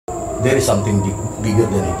there is something bigger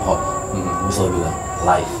than hip hop. Gue selalu bilang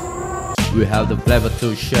live. We have the flavor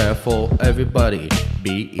to share for everybody,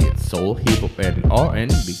 be it soul, hip hop, and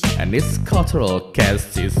R&B. And this cultural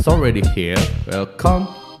cast is already here. Welcome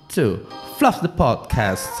to Fluff the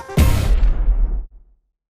Podcast.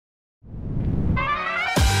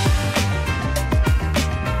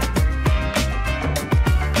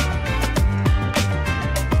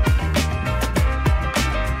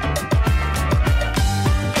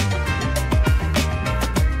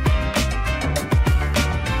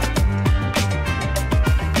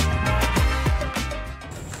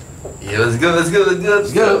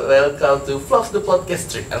 Let's go. Welcome to Vlogs the Podcast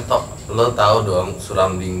Trip and Talk. Lo tahu dong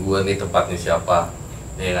surrounding gue nih tempatnya siapa,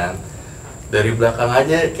 ya kan? Dari belakang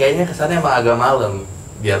aja kayaknya kesannya emang agak malam,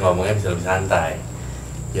 biar ngomongnya bisa lebih santai.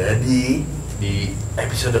 Jadi di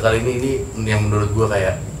episode kali ini yang menurut gue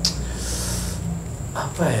kayak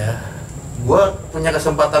apa ya? Gue punya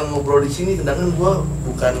kesempatan ngobrol di sini, sedangkan gue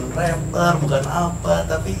bukan rapper, bukan apa,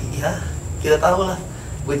 tapi ya kita tahu lah,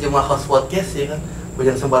 gue cuma host podcast ya kan.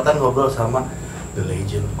 Punya kesempatan ngobrol sama the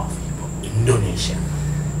legend of hip hop Indonesia.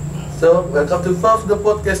 So, welcome to Vlogs the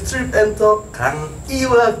Podcast Trip and Talk, Kang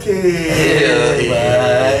Iwa K.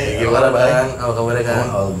 Baik. Gimana Bang? Apa kabarnya Kang?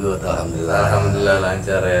 All good, alhamdulillah. Alhamdulillah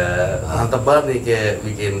lancar ya. Mantep banget nih kayak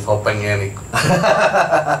bikin topengnya nih.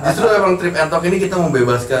 Justru emang Trip and Talk ini kita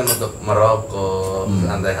membebaskan untuk merokok,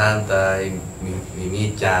 santai-santai,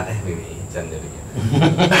 mimican jadinya.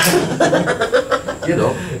 Iya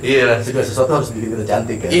dong. Iya. Segala sesuatu harus bikin kita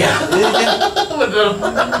cantik ya. Iya. Bener.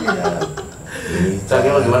 Cang,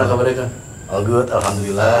 gimana kabarnya Kang? All good,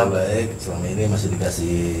 alhamdulillah baik. Selama ini masih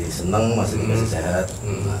dikasih seneng, masih dikasih sehat.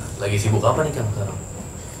 Lagi sibuk apa nih Kang sekarang?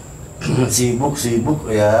 Sibuk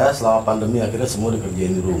ya. Selama pandemi akhirnya semua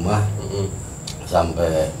dikerjain di rumah.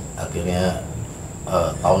 Sampai akhirnya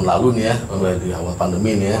tahun lalu nih ya, mulai di awal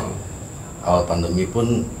pandemi nih ya. Awal pandemi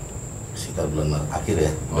pun sekitar bulan Maret akhir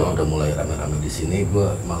ya, udah mulai rame-rame di sini.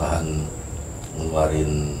 Gue malahan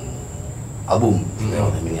ngeluarin album,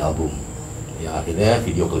 mini album, yang akhirnya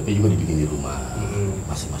video klipnya juga dibikin di rumah,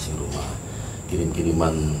 masing-masing rumah,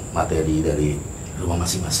 kirim-kiriman materi dari rumah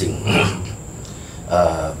masing-masing.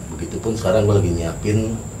 Begitupun sekarang gue lagi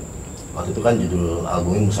nyiapin, waktu itu kan judul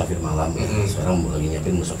albumnya Musafir Malam ya, sekarang lagi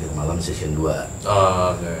nyiapin Musafir Malam Season 2.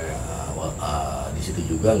 Di situ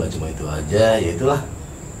juga nggak cuma itu aja, ya itulah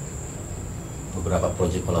beberapa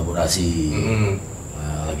proyek kolaborasi.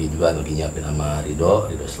 Lagi nyiapin sama Rido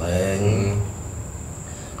Slang.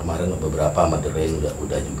 Kemarin beberapa sama The Rain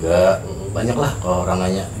udah juga. Banyak lah kalau orang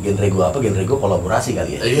nanya genre gue apa, genre gue kolaborasi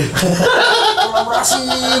kali ya. Kolaborasi.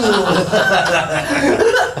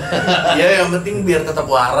 Ya yang penting biar tetap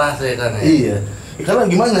waras ya kan ya. Iya. Karena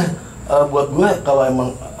gimana? Buat gue kalau emang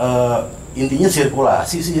intinya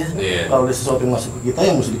sirkulasi sih ya. Kalau ada sesuatu yang masuk ke kita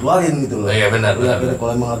yang mesti dikeluarin gitu loh. Iya benar.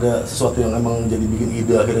 Kalau emang ada sesuatu yang emang jadi bikin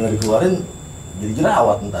ide akhirnya nggak dikeluarin, jadi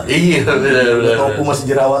jerawat ntar. Iya benar. Topu masih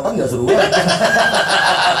jerawatan nggak seru banget.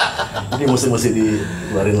 Jadi mesti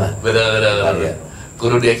dikeluarin lah. Benar. Ya.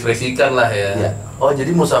 Kudu diekspresikan lah ya. Iya. Oh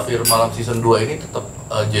jadi Musafir Malam Season 2 ini tetap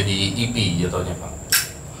jadi EP jatuhnya Pak?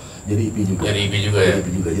 Jadi EP juga. Jadi EP juga ya.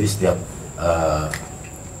 Jadi setiap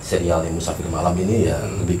serial yang Musafir Malam ini ya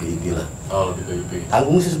lebih ke EP lah. Oh lebih ke EP.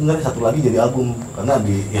 Tanggung sih sebenarnya satu lagi jadi album, karena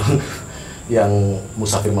di yang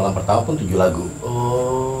Musafir Malam pertama pun 7 lagu.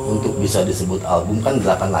 Oh. Untuk bisa disebut album kan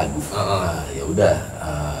 8 lagu. Nah, ya udah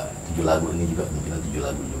 7 lagu ini juga kemungkinan 7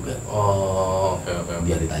 lagu juga. Oh oke.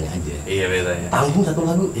 Biar ditanya aja. Iya ditanya. Tanggung 1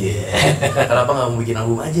 lagu. Iya. Kenapa nggak mau bikin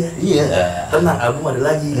album aja? Iya. Tenang, album ada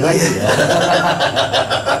lagi. Iya.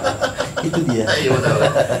 Itu dia. Iya benar.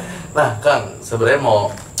 Nah Kang, sebenarnya mau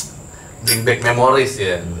bring back memories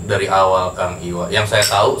ya dari awal Kang Iwa. Yang saya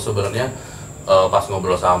tahu sebenarnya pas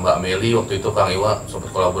ngobrol sama Mbak Meli waktu itu Kang Iwa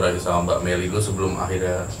sempat kolaborasi sama Mbak Meli dulu sebelum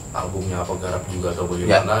akhirnya albumnya apa garap juga atau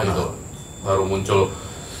bagaimana gitu. Baru muncul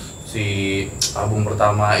si album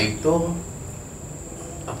pertama itu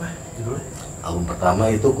apa judulnya? Album pertama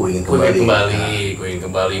itu Ku Ingin Ku Kembali. Ingin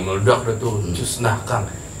Kembali meledak deh tuh. Terus nah Kang,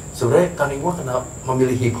 sebenarnya Kang Iwa kenapa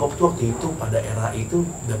memilih hip hop tuh waktu itu pada era itu,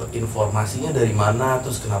 dapat informasinya dari mana,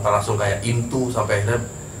 terus kenapa langsung kayak into sampai akhirnya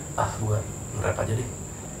gua nge-rap aja deh.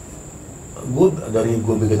 Gue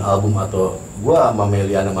bikin album atau gue sama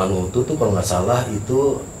Meliana Manutu tuh kalau nggak salah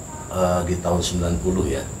itu di tahun 90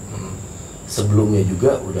 ya. Sebelumnya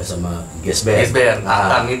juga udah sama Gas Band.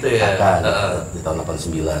 Akan itu ya. Di tahun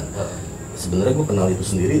 89. Sebenarnya gue kenal itu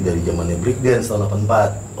sendiri dari zamannya Breakdance tahun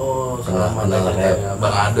 84. Oh, kenal rap.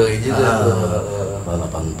 Bang Ado juga. Tahun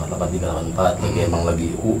 84, 83, 84 lagi emang lagi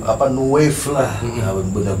new wave lah.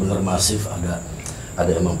 Bener-bener masif,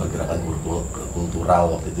 ada emang pergerakan kultural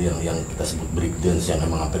waktu itu yang kita sebut breakdance yang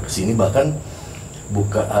emang sampai kesini, bahkan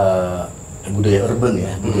buka budaya urban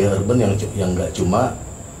ya, budaya urban yang nggak cuma,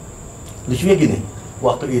 lucunya gini,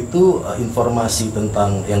 waktu itu informasi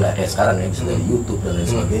tentang yang nggak kayak sekarang ya, bisa dari YouTube dan lain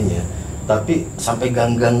sebagainya, tapi sampai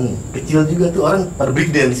gang-gang kecil juga tuh orang pada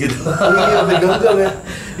breakdance gitu. Iya, sampai gang-gang ya.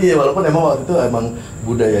 Iya, walaupun emang waktu itu emang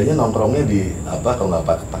budayanya nongkrongnya di apa, kalau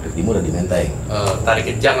nggak Pakai Timur ada di Menteng. Tarik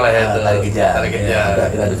kejang lah ya. Tarik kejang. Ya,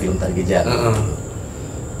 ada film Tarik Kejang.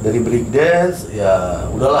 Dari breakdance ya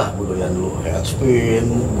udahlah, budoyan dulu head spin,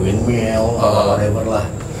 windmill, whatever lah.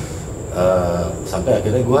 Sampai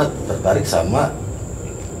akhirnya gue tertarik sama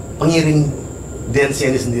pengiring dance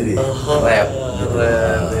ini sendiri, rap gitu.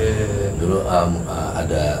 Dulu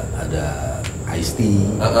ada Ice-T,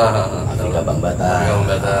 Afrika Bambaataa,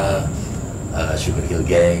 Sugar Hill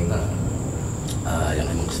Gang, yang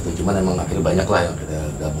emang situ. Cuman emang akhirnya banyak lah yang kita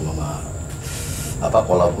gabung sama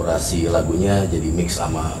kolaborasi lagunya, jadi mix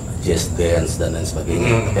sama jazz dance dan lain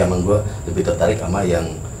sebagainya. Tapi emang gue lebih tertarik sama yang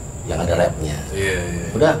ada rapnya.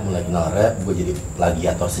 Udah mulai kenal rap, gue jadi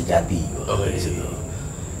plagiator sejati di situ.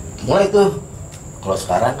 Mulai tuh, kalau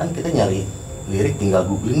sekarang kan kita nyari lirik tinggal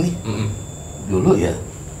googling nih. Dulu ya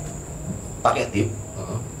pakai tip,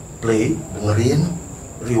 play, dengerin,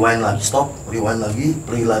 rewind lagi, stop, rewind lagi,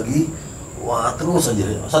 play lagi. Wah, terus aja.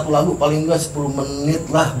 Satu lagu paling enggak 10 menit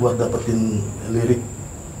lah buat dapetin lirik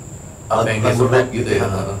lagu rap gitu ya.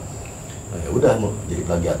 Nah, ya udah jadi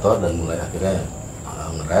plagiator dan mulai akhirnya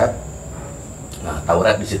nge-rap. Nah, tahu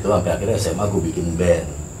rap di situ sampai akhirnya SMA gue bikin band.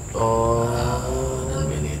 Dan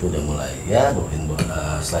band itu udah mulai ya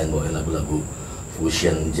selain bawain lagu-lagu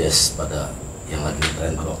fusion jazz pada yang lagi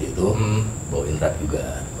tren waktu itu, bawain rap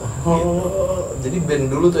juga. Gitu. Jadi band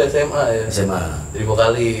dulu tuh SMA ya? SMA. Jadi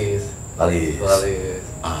vokalis.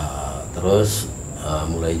 Terus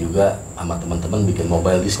mulai juga sama teman-teman bikin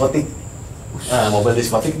mobile diskotik. Nah, mobile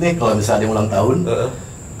diskotik nih kalau misalnya ada yang ulang tahun,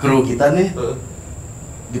 kru kita nih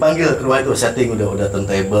dipanggil ke rumah itu, setting udah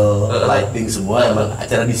turntable, lighting semua, emang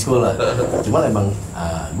acara disco lah. Cuman emang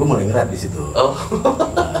gue mulai nge-rap di situ.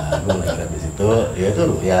 Gue mulai nge-rap di situ. Ya itu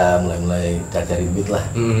ya mulai cari beat lah.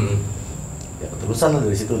 Ya keterusan lah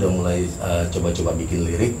dari situ udah mulai coba-coba bikin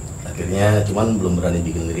lirik. Akhirnya cuman belum berani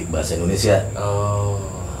bikin lirik bahasa Indonesia.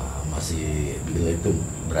 Masih bikin lirik tuh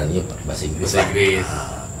beraninya pakai bahasa Inggris.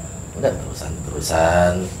 Udah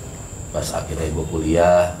terusan. Pas akhirnya gue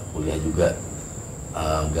kuliah juga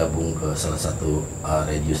gabung ke salah satu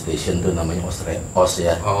radio station tuh namanya OS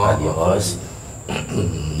ya, Radio OS.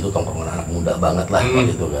 Itu tongkrongan anak muda banget lah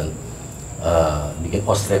waktu itu kan. Bikin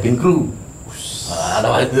OS Rapping Crew.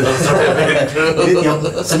 Ada waktu itu. Jadi tiap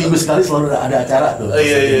seminggu sekali selalu ada acara tuh.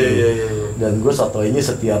 Iya. Dan gue sotoinya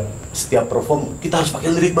setiap perform kita harus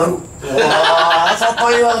pakai lirik baru. Wah,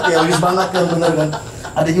 sotoy banget ya, habis banget kan, bener kan.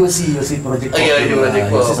 Ada Yosi Project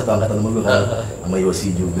Pop. Yosi satu angkatan sama gue kan. Sama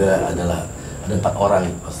Yosi juga ada 4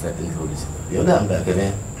 orang OS Rapping Crew di situ. Ya udah sampai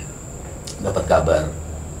akhirnya dapat kabar.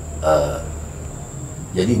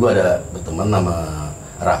 Jadi gue ada berteman nama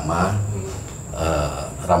Rahma.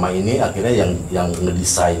 Rama ini akhirnya yang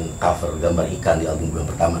ngedesain cover gambar ikan di album gue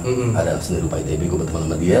yang pertama. Ada Seni Rupa ITB, gue berteman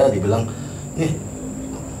sama dia bilang, nih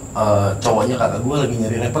cowoknya kakak gue lagi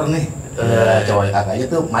nyari rapper nih. Cowoknya kakaknya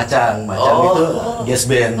tuh Macang itu jazz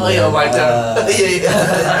band. Macang. Iya.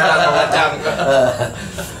 Macang.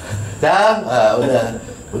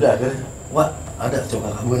 Udah akhirnya, wah ada cowok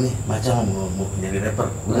kakak gue nih, Macang mau nyari rapper.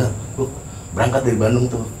 Udah, gue berangkat dari Bandung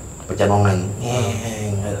tuh, Pecanongan,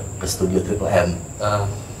 ke studio Triple M.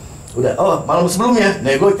 Udah, malam sebelumnya,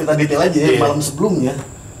 nah gue cerita detail aja ya, malam sebelumnya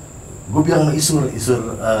gue bilang sama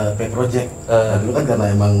Isur P-Project. Nah, dulu kan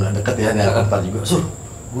karena emang deket ya, yang tempat juga, Sur,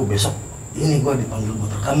 gue besok ini gue dipanggil buat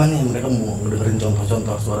rekaman nih, mereka mau ngedengerin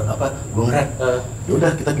contoh-contoh suara apa, gue nge-rap. Ya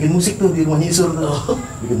udah kita bikin musik tuh di rumahnya Isur tuh,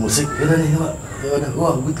 bikin musik. Ya udah nih Pak, ya udah,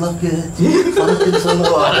 wah good luck ya, selamat di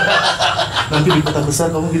sana, nanti di kota besar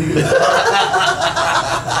kamu gini-gini.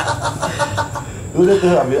 Udah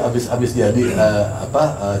tuh abis jadi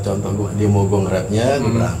contoh gue demo gue nge-rapnya,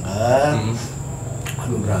 gue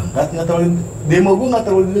berangkat, nggak terlalu demo gue nggak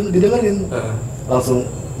terlalu didengerin, langsung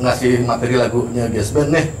ngasih materi lagunya Gas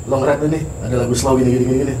Band nih, lo nge-rap nih, ada lagu slow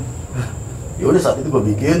gini. Ya udah saat itu gue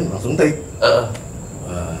bikin langsung take.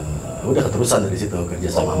 Udah keterusan dari situ kerja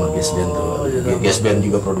sama Gas Band tuh. Gas Band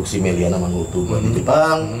juga produksi Meliana Manutu buat di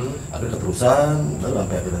Jepang. Akhirnya keterusan, lalu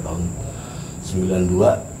sampai akhirnya tahun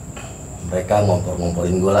 92 mereka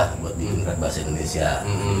ngompor-ngomporin gue lah buat bikin rap bahasa Indonesia,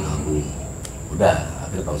 bikin album. Udah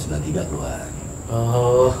akhirnya tahun 93 keluar.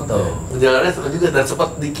 Perjalanannya seru juga dan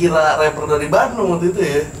sempat dikira rapper dari Bandung waktu itu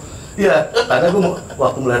ya. Iya, karena gue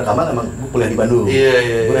waktu mulai rekaman emang gue kuliah di Bandung. Iya.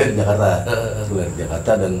 Gue kuliah di Jakarta. Kuliah di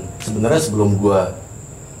Jakarta dan sebenarnya sebelum gue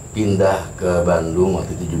pindah ke Bandung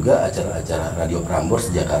waktu itu juga acara-acara Radio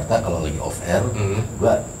Prambors di Jakarta kalau lagi off air,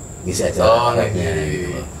 gue ngisi acara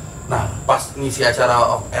gitu. Nah, pas ngisi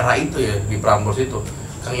acara off era itu ya di Prambors itu,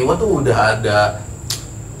 Kang Iwa tuh udah ada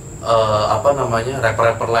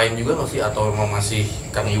rapper-rapper lain juga nggak sih atau memang masih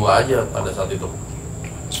Kang Iwa aja pada saat itu?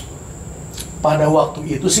 Pada waktu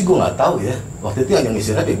itu sih gue nggak tahu ya. Waktu itu yang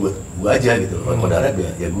ngisi rap ya gue aja gitu. Kalau rap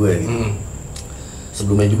ya gue gitu.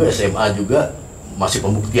 Sebelumnya juga SMA juga masih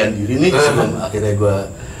pembuktian diri nih sebelum akhirnya gue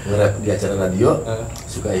nge-rap di acara radio.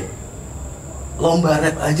 Suka lomba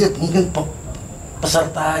rap aja mungkin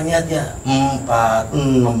pesertanya aja 4,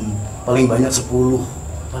 6, paling banyak 10.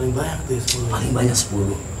 Paling banyak tuh ya 10. Paling banyak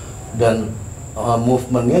 10. Dan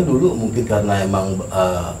movementnya dulu mungkin karena emang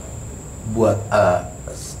buat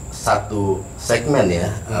satu segmen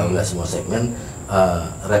ya, nggak semua segmen,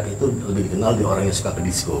 rap itu lebih dikenal di orang yang suka ke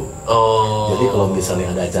disco. Jadi kalau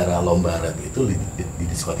misalnya ada acara lomba rap itu di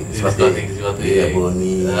diskotik, iya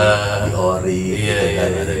Boni, di Ori, gitu kan,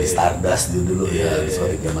 ada di Stardust dulu ya,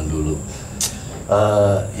 diskotik zaman dulu.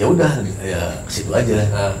 Ya udah, ya ke situ aja.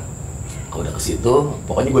 Kalau udah ke situ,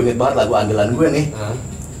 pokoknya gue inget banget lagu andalan gue nih,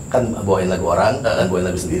 kan bawain lagu orang dan bawain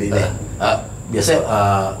lagu sendiri nih. Biasanya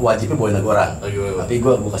wajibnya bawain lagu orang, tapi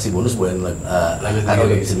gue kasih bonus bawain lagu karena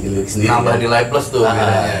udah bisa bikin lirik sendiri. Nambah nilai plus tuh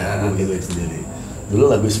bedanya. Gue bikin lirik sendiri. Dulu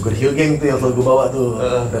lagu Sugar Hill Gang tuh yang selalu gue bawa tuh,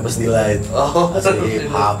 Rappers Delight. Hip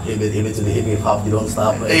hop, hip to the hip hop, you don't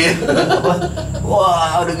stop. Apa?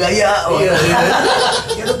 Wah, udah gaya.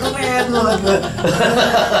 Itu keren banget.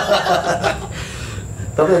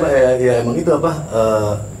 Tapi ya emang itu apa?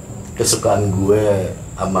 Kesukaan gue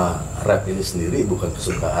sama rap ini sendiri bukan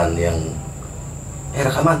kesukaan yang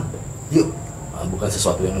rekaman, yuk, bukan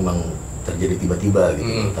sesuatu yang memang terjadi tiba-tiba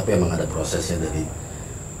gitu, tapi emang ada prosesnya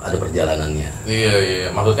ada perjalanannya. Iya,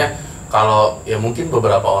 maksudnya kalau ya mungkin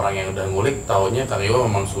beberapa orang yang udah ngulik taunya Kang Iwa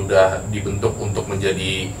memang sudah dibentuk untuk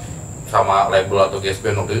menjadi sama label atau guest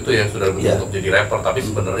band waktu itu ya sudah dibentuk jadi rapper, tapi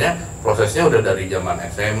sebenarnya prosesnya udah dari zaman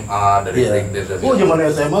SMA, dari breakdance. Zaman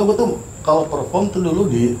SMA gue tuh kalau perform tuh dulu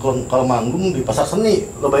kalau manggung di pasar seni,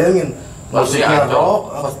 lo bayangin. Musiknya rock,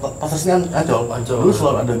 pasar seni Ancol. Dulu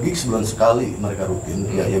selalu ada gigs sebulan sekali mereka rutin,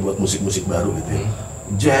 ya buat musik-musik baru gitu ya.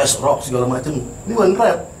 Jazz, rock segala macem. Ini bukan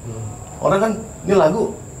rap. Orang kan ini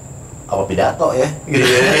lagu apa pidato ya? Gitu.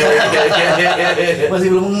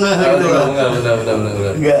 Masih belum ngeh gitu.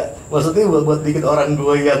 Benar. Enggak, maksudnya buat bikin orang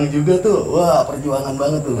goyang juga tuh, wah perjuangan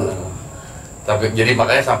banget tuh. Tapi jadi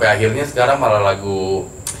makanya sampai akhirnya sekarang malah lagu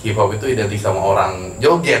hip hop itu identik sama orang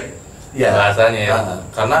joget bahasanya ya.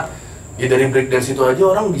 Karena ya dari breakdance itu aja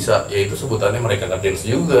orang bisa, ya itu sebutannya mereka nge-dance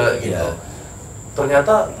juga gitu.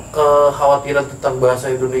 Ternyata kekhawatiran tentang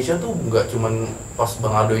bahasa Indonesia tuh nggak cuman pas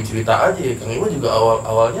Bang Adoy cerita aja ya, Kang Iwa juga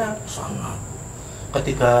awalnya sangat.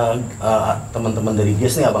 Ketika teman-teman dari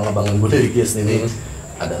GIES nih, abang-abangan gue dari GIES nih,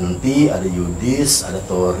 ada Enti, ada Yudis, ada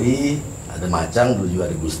Tori, ada Macang, dulu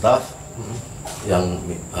juga ada Gustaf, yang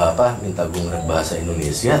minta gue ngerap bahasa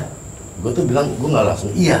Indonesia, gue tuh bilang gue nggak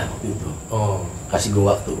langsung iya waktu itu. Kasih gue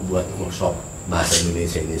waktu buat workshop bahasa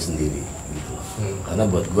Indonesia ini sendiri gitu. Karena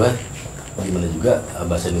buat gue gimana juga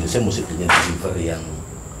bahasa Indonesia mesti punya deliver yang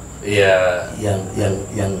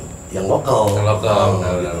lokal gitu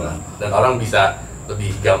lah. Dan orang bisa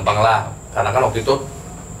lebih gampang lah, karena kan waktu itu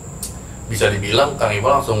bisa dibilang Kang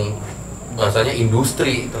Iwa langsung bahasanya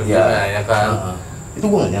industri terjunnya ya kan.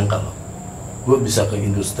 Itu gue nggak nyangka loh, gue bisa ke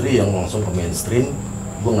industri yang langsung ke mainstream.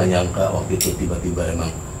 Gue nggak nyangka waktu itu tiba-tiba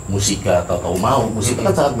emang Musika tahu mau, Musika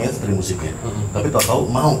kan sangat mainstream musiknya, tapi tahu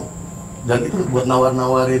mau, dan itu buat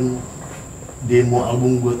nawar-nawarin demo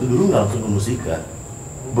album gue tuh dulu nggak langsung ke Musika.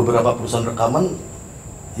 Beberapa perusahaan rekaman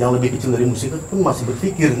yang lebih kecil dari Musika pun masih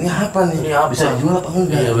berpikir ini apa nih, bisa dijual apa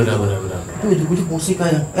enggak? Iya benar. Itu ujuk-ujuk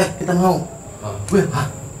Musika yang kita mau, gue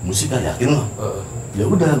Musika yakin loh. Ya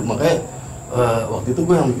udah makanya waktu itu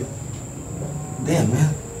gue yang mikir, damn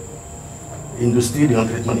man, industri dengan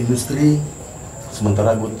treatment industri.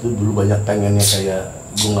 Sementara gue tuh dulu banyak pengennya kayak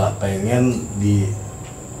gue nggak pengen di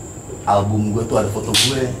album gue tuh ada foto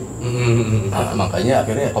gue. Makanya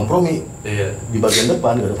akhirnya kompromi. Di bagian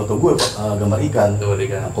depan gak ada foto gue, gambar ikan.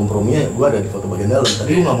 Komprominya gue ada di foto bagian dalam,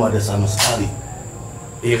 tapi gue nggak mau ada sama sekali.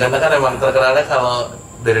 Iya, karena kan emang terkenalnya kalau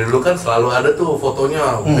dari dulu kan selalu ada tuh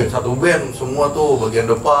fotonya satu band semua tuh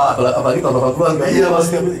bagian depan. Apalagi tahun 80-an kan. Iya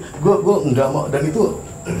pasti. Gue nggak mau, dan itu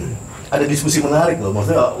ada diskusi menarik loh,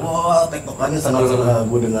 maksudnya wah tektokannya sangat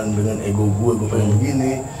gue dengan ego gue pengen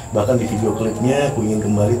begini. Bahkan di video klipnya Ku Ingin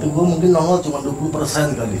Kembali tuh gue mungkin nongol cuma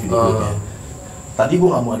 20% kan di video klipnya. Tadi gue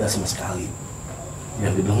nggak mau ada sama sekali,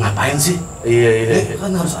 yang dibilang ngapain sih? Iya.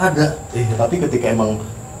 Kan harus ada. Tapi ketika emang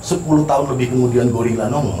 10 tahun lebih kemudian gorila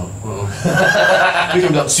nongol, dia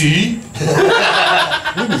bilang sih,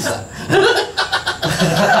 ini bisa.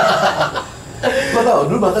 Gua tau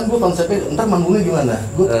dulu bahkan gua konsepnya ntar manggungnya gimana?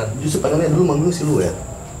 Gua justru pengennya dulu manggung siluet.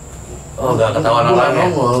 Oh, nggak ketahuan Gua orangnya.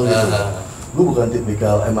 nongol gitu. Gue bukan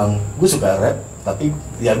tipikal emang gue suka rap, tapi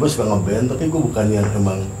ya gue suka ngeband, tapi gue bukan yang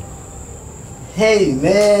emang hey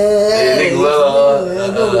man, ini gue loh.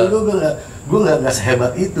 Gue nggak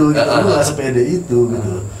sehebat itu, gitu. Gue nggak sepede itu,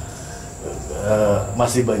 gitu.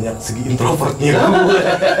 Masih banyak segi introvertnya gue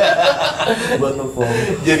buat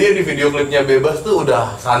perform. Jadi di video klipnya Bebas tuh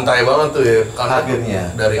udah santai banget tuh ya, karena Akhirnya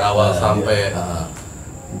dari awal sampai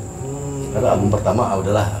karena album pertama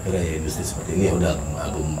udahlah akhirnya ya industri seperti ini, udah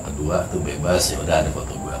album kedua tuh Bebas, ya udah ada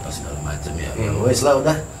foto gue apa segala macem ya wes lah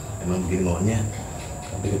udah emang begini maunya.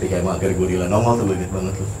 Tapi ketika emang akhirnya gorila nongol tuh banget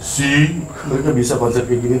banget tuh sih mereka bisa konsep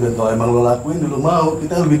kayak gini, dan kalau emang lo lakuin dulu mau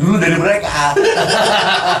kita lebih dulu dari mereka.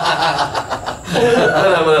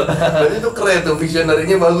 Berarti itu keren tuh,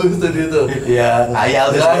 visionary-nya bagus tuh dia tuh. Ya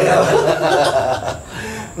ngayal sih.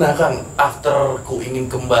 Nah Kang, after Ku Ingin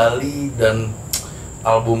Kembali dan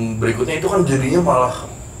album berikutnya itu kan jadinya malah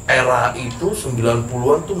era itu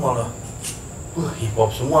 90-an tuh malah hip hop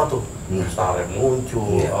semua tuh. Starrap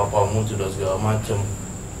muncul, apa muncul dan segala macem.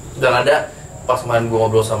 Dan ada pas main gua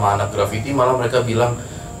ngobrol sama anak graffiti, malah mereka bilang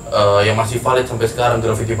yang masih valid sampai sekarang,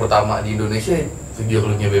 graffiti pertama di Indonesia video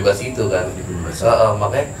klipnya Bebas itu kan.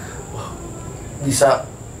 Makanya bisa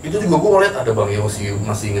itu juga gua ngeliat ada Bang Yosi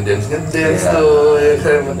masih ngedance tuh ya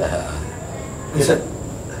kan. Bisa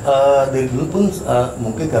dari dulu pun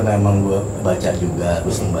mungkin karena emang gue baca juga,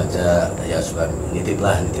 terus membaca ya suka nitip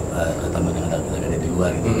ke teman yang ada di luar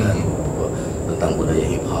gitu kan, tentang budaya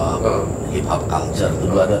hip hop culture.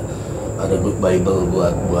 Dulu ada good bible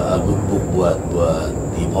buat good book buat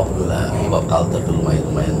hip hop dulu lah, hip hop culture tuh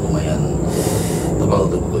lumayan tebal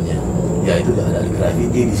tuh bukunya. Ya itu ada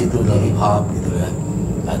graffiti di situ dalam hip hop gitu ya.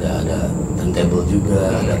 Ada turntable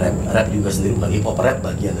juga, ada rap juga sendiri, bukan hip hop rap,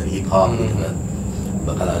 bagian dari hip hop gitu kan.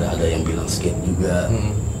 Bakal ada yang bilang skate juga,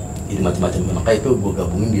 jadi macam-macam. Makanya itu gue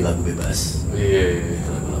gabungin di lagu Bebas.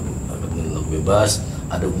 Gabungin lagu Bebas.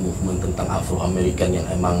 Ada movement tentang Afro American yang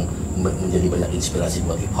emang menjadi banyak inspirasi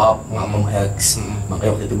buat hip hop, Malcolm X.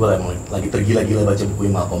 Makanya waktu itu gue emang lagi tergila-gila baca buku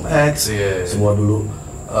Malcolm X. Semua dulu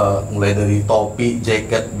mulai dari topi,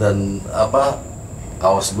 jaket dan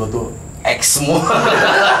kaos gue tuh X semua.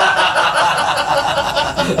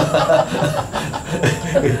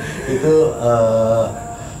 Itu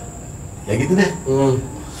ya gitu deh.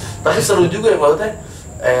 Tapi seru juga ya maksudnya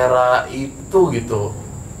era itu gitu,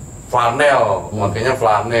 flanel, makanya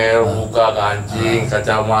flanel, buka kancing,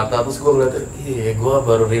 kacamata, terus gue ngeliat, gue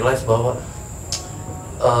baru realize bahwa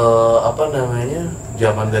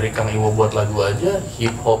zaman dari Kang Iwo buat lagu aja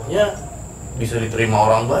hip hopnya bisa diterima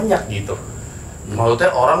orang banyak gitu.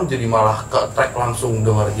 Maksudnya orang jadi malah ke track langsung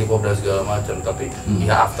dengar hip hop dan segala macam, tapi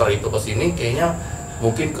ya after itu kesini kayaknya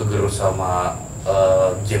mungkin kegerus sama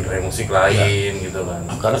genre musik lain gitu kan.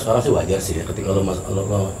 Karena sekarang sih wajar sih ya, ketika lo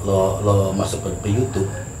masuk ke YouTube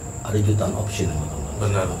ada jutaan option yang lo tonton.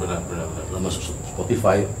 Benar. Lo masuk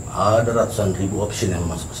Spotify ada ratusan ribu option yang lo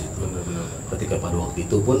masuk ke situ. Benar. Ketika pada waktu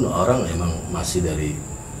itu pun orang emang masih dari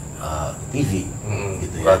TV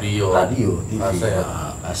gitu ya, radio, TV,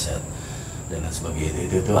 kaset dan sebagainya.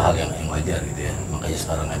 Itu hal yang wajar gitu ya. Makanya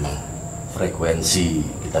sekarang emang frekuensi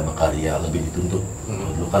kita berkarya lebih dituntut.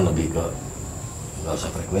 Dulu kan lebih ke nggak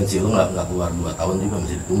usah frekuensi, lu nggak keluar 2 tahun juga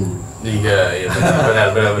masih ditunggu. Iya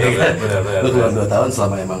benar. Lu keluar 2 tahun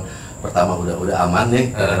selama emang pertama udah aman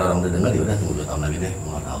nih, karena orang udah dengar, ya udah tunggu 2 tahun lagi deh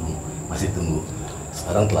buat album, masih tunggu.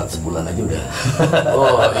 Sekarang telat sebulan aja udah.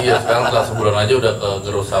 Oh iya, sekarang telat sebulan aja udah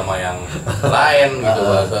kegerus sama yang lain gitu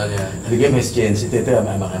bahasanya. The game has changed, itu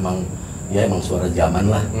emang suara zaman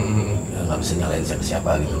lah, nggak bisa nyalain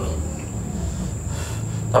siapa gitu loh.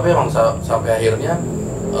 Tapi emang sampai akhirnya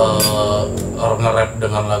nge-rap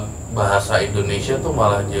dengan bahasa Indonesia tuh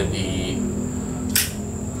malah jadi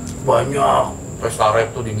banyak. Pesta rap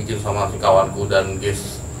tuh dibikin sama si kawanku dan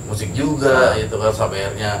guys musik juga gitu kan, sampai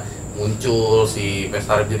akhirnya muncul si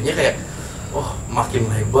pesta rap, jadinya kayak makin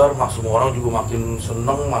lebar, semua orang juga makin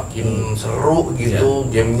seneng, makin seru gitu,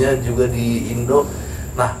 gamenya juga di Indo.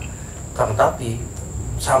 Nah Kang Tati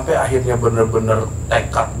sampai akhirnya bener-bener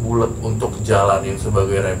tekad bulat untuk jalanin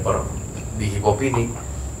sebagai rapper di hip hop ini,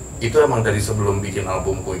 itu emang dari sebelum bikin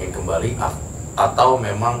album Ku Ingin Kembali atau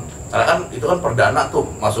memang karena kan itu kan perdana tuh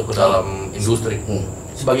masuk ke dalam industri?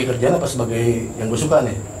 Sebagai kerjaan apa sebagai yang gue suka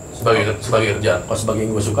nih? Sebagai kerjaan. Kalau sebagai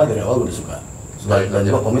yang gue suka dari awal gue udah suka. Dan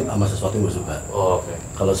gue komit sama sesuatu yang gue suka. Oh, oke.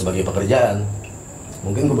 Kalau sebagai pekerjaan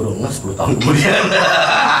Mungkin gue baru nge 10 tahun kemudian.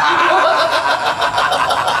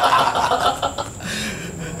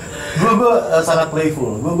 gue sangat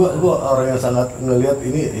playful. Gue orang yang sangat ngelihat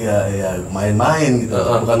ini ya main-main gitu.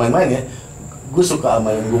 Bukan main-main ya. Gue suka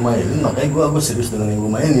sama yang gue mainin, makanya gue serius dengan yang gue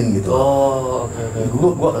mainin gitu. Oh,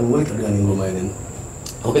 oke. Gue akan ngulik dengan yang gue mainin.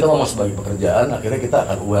 Kalau kita ngomong sebagai pekerjaan, akhirnya kita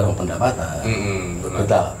akan aware sama pendapatan. Benar.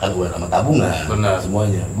 Kita akan aware sama tabungan. Benar.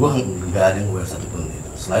 Semuanya. Gue nggak ada yang aware satupun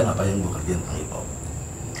itu. Selain apa yang gue kerjain tentang hip hop.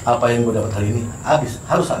 Apa yang gue dapat hari ini,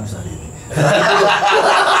 harus habis hari ini.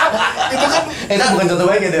 Itu kan, itu bukan contoh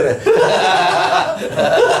baik ya, Der.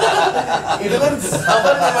 Itu kan apa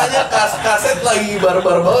namanya kaset lagi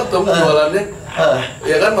barbar banget tuh jualannya.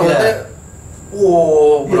 Ya kan maksudnya.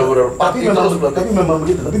 Wow, benar-benar. Tapi memang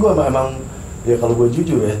begitu. Tapi gue emang ya kalau gue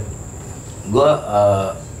jujur ya, gue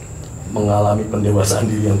mengalami pendewasaan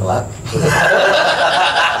diri yang telat.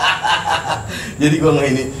 Jadi gue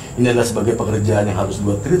ini adalah sebagai pekerjaan yang harus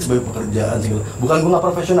gue treat sebagai pekerjaan segala. Bukan gue nggak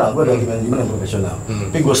profesional, gue adalah manajemen yang profesional.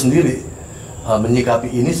 Tapi gue sendiri menyikapi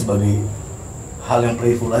ini sebagai hal yang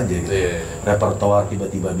playful aja gitu. Repertoar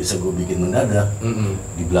tiba-tiba bisa gue bikin mendadak.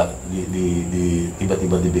 Di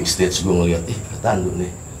tiba-tiba di backstage gue ngeliat, ketandu nih,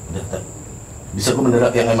 udah bisa gue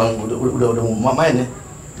mendadak yang emang udah mau main ya.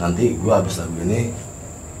 Nanti gue habis lagu ini,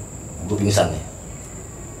 gue pingsan nih,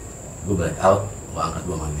 gue break out. Gue angkat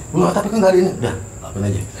gue mainnya. Tapi kan hari ini udah lakuin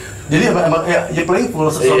aja. Jadi emang ya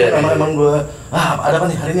playful sesuatu. Emang gue ada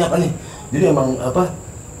apa nih hari ini apa nih. Jadi emang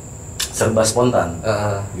serba spontan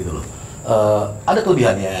gitu loh. Ada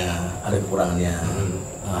kelebihannya, ada kekurangannya,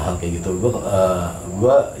 hal kayak gitu.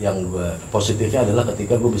 Gue positifnya adalah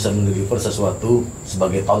ketika gue bisa mendeliver sesuatu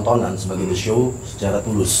sebagai tontonan, sebagai the show secara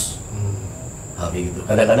tulus. Hal kayak gitu.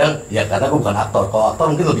 Kadang-kadang ya karena gue bukan aktor. Kalau aktor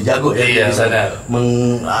mungkin lebih jago ya, bisa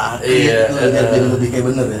jadi lebih kayak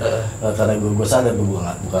bener ya. Karena gue sadar gue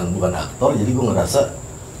bukan aktor, jadi gue ngerasa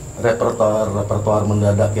repertoar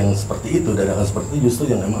mendadak yang seperti itu, dadakan seperti itu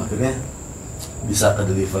justru yang emang akhirnya bisa ke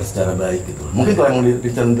deliver secara baik gitu. Mungkin kalau emang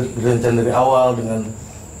direncanakan dari awal dengan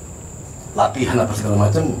latihan apa segala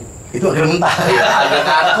macam, itu akhirnya mentah. Ya, agak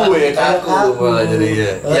kaku malah jadi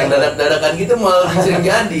ya. Yang dadak-dadakan gitu malah bisa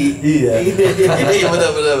jadi. Iya. Iya benar.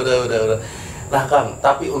 Nah Kang,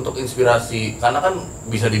 tapi untuk inspirasi, karena kan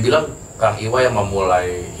bisa dibilang Kang Iwa yang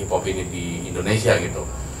memulai hip hop ini di Indonesia gitu.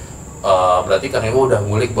 Berarti Kang Iwa udah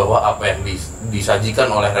ngulik bahwa apa yang disajikan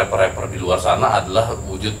oleh rapper-rapper di luar sana adalah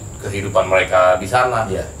wujud kehidupan mereka di sana.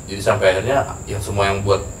 Iya. Jadi sampai akhirnya yang semua yang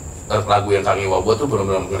buat lagu yang Kang Iwa buat tuh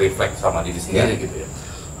benar-benar nge-reflect sama diri sendiri gitu ya.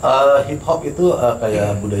 Hip hop itu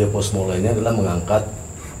kayak budaya postmodernnya adalah mengangkat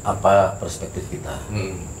apa perspektif kita.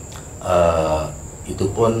 Itu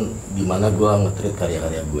pun dimana gue nge-treat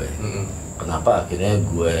karya-karya gue. Kenapa akhirnya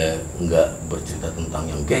gue nggak bercerita tentang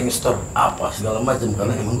yang gangster apa segala macam,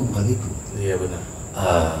 karena emang gue bukan itu. Iya benar.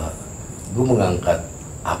 Gue mengangkat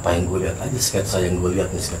apa yang gue lihat aja, sketsa yang gue lihat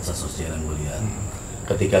nih, sketsa sosial yang gue lihat.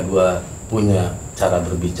 Ketika gue punya cara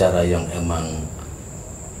berbicara yang emang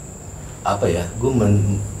apa ya,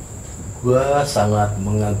 gue sangat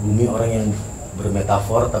mengagumi orang yang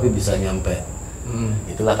bermetafor tapi bisa nyampe.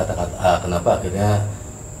 Itulah kata-kata kenapa akhirnya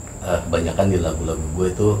kebanyakan di lagu-lagu gue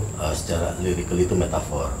itu secara lirikal itu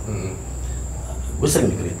metafor. Gue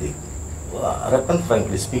sering dikritik, wah rap kan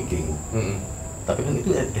frankly speaking, tapi kan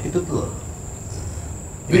itu attitude lo.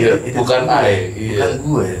 Bukan bukan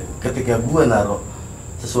gue. Ketika gue naruh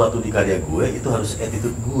sesuatu di karya gue, itu harus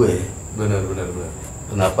attitude gue. Benar.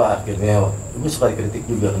 Kenapa akhirnya gue suka dikritik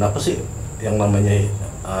juga, kenapa sih yang namanya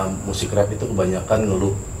musik rap itu kebanyakan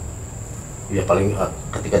ngeluh ya, paling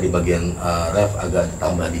ketika di bagian ref agak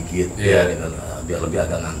ditambah dikit biar lebih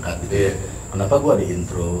agak ngangkat gitu. Kenapa gue ada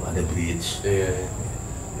intro, ada bridge,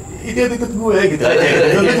 itu attitude gue gitu aja.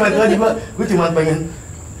 Gue cuma pengen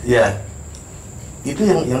ya itu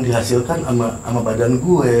yang dihasilkan sama badan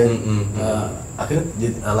gue. Akhirnya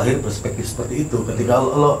lahir perspektif seperti itu. Ketika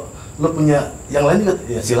lo punya yang lain juga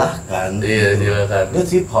ya silahkan. Silahkan. That's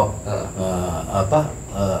hip hop.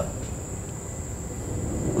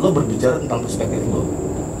 Lo berbicara tentang perspektif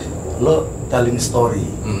lo telling story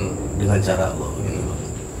dengan cara lo gitu.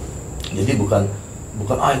 Jadi bukan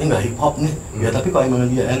ini nggak hip hop nih ya, tapi kalau emang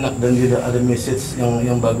dia enak dan dia ada message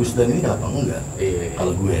yang bagus dan ini kenapa enggak?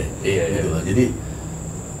 Kalau gue gitu loh. Jadi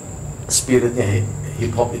spiritnya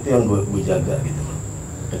hip hop itu yang gue jaga gitu loh.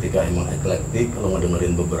 Ketika emang eklektik, lo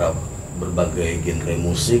ngedengerin berbagai genre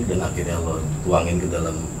musik dan akhirnya lo tuangin ke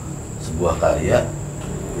dalam sebuah karya,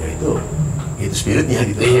 ya itu spiritnya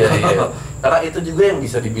gitu. Karena itu juga yang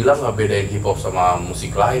bisa dibilang ngebedain hip hop sama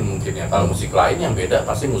musik lain mungkin ya. Kalau musik lain yang beda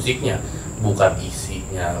pasti musiknya, bukan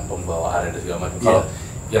isinya, pembawaannya dan segala macam. Kalau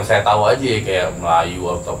yang saya tahu aja ya kayak Melayu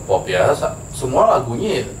atau pop ya, semua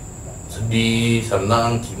lagunya sedih,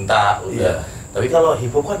 senang, cinta, udah. Tapi kalau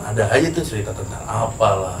hip hop kan ada aja tuh cerita tentang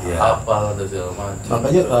apalah, apalah dan segala macam.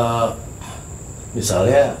 Makanya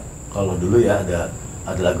misalnya kalau dulu ya ada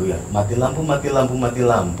lagu ya mati lampu mati lampu mati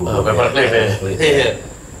lampu. Paperclip ya. Iya.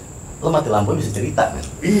 Lo mati lampu bisa cerita kan?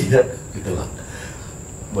 Iya. Gitu loh.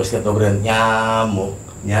 Bos kata brand nyamuk,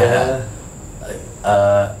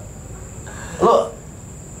 lo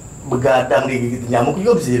begadang digigit nyamuk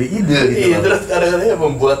juga bisa jadi ide gitu. Iya, terus kadang-kadang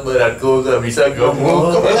membuat badanku gak bisa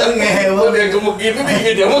gemuk. Kan ngehewan yang gemuk itu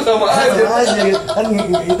digigit nyamuk sama aja. sama aja gitu. Kan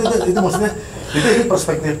itu maksudnya itu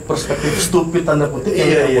perspektif stupid tanda kutip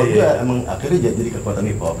yang buat gue emang akhirnya jadi kekuatan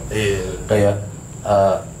hip hop. Iya. Kayak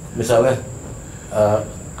misalnya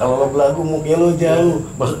kalau lo belagu mukanya lo jauh,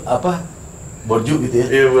 maksud apa borju gitu ya.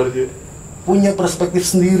 Iya, borju. Punya perspektif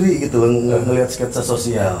sendiri gitu loh ngelihat sketsa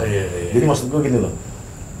sosial. Iya. Jadi maksud gue gini loh.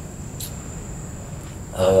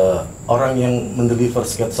 Orang yang mendeliver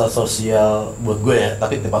sketsa sosial buat gue ya,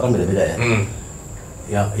 tapi tiap orang beda-beda ya.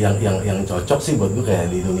 Yang cocok sih buat gue kayak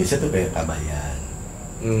di Indonesia tuh kayak Kabayan.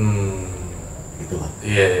 Gitu loh.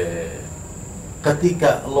 Iya.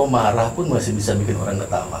 Ketika lo marah pun masih bisa bikin orang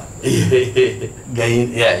ketawa. Iya. Gaya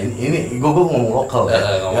ya ini gue ngomong lokal ya.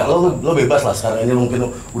 Ya lo bebas lah sekarang ini mungkin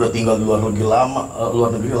udah tinggal di luar negeri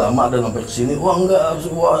lama dan sampai kesini wah enggak harus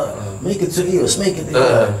make it serius make it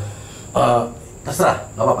terserah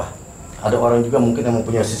nggak apa-apa. Ada orang juga mungkin yang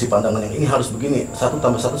mempunyai sisi pandangan yang ini harus begini 1 +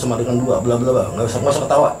 1 sama dengan 2 bla bla bla nggak usah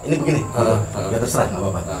ketawa ini begini ya terserah nggak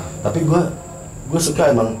apa-apa. Tapi gue suka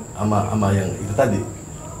emang sama yang itu tadi.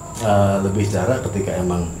 Lebih cara ketika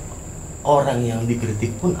emang orang yang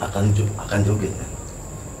dikritik pun akan joget kan?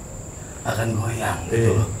 Akan goyang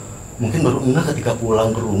gitu loh. Mungkin baru enggak ketika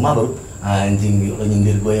pulang ke rumah baru anjing lo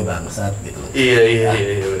nyindir gue ya bangsat gitu loh. Iya benar.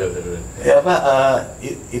 Ya apa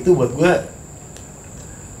itu buat gue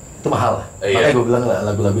itu mahal lah. Makanya gue bilang lah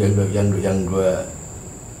lagu-lagu yang gue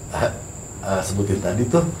sebutin tadi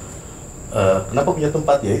tuh kenapa punya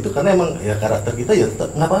tempat ya itu karena emang ya karakter kita ya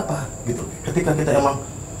tetap nggak apa-apa gitu. Ketika kita emang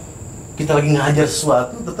kita lagi ngajar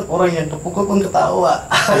sesuatu, tetap orang yang kepukul pun ketawa.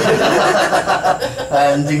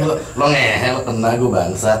 Anjing lo ngehe, lo kena gue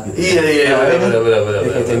bangsat gitu. Iya, benar.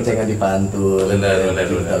 Kayak ceng-cengan di pantun. Benar.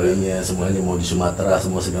 Semuanya mau di Sumatera,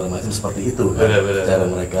 semua segala macam seperti itu kan. Benar. Cara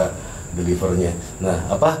mereka delivernya. Nah,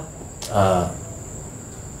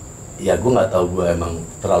 ya gue nggak tahu gue emang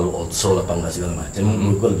terlalu old soul apa enggak segala macam.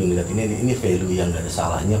 Gue lebih ngeliat ini value yang nggak ada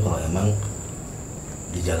salahnya kalau emang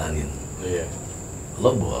dijalanin. Iya.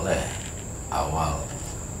 Lo boleh awal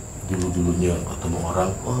dulunya ketemu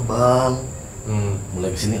orang, oh bang,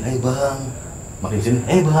 mulai kesini, bang, makin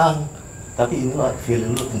kesini, bang. Tapi ini lo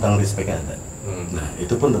feeling lo tentang respect ada. Nah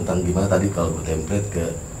itu pun tentang gimana tadi kalau gue template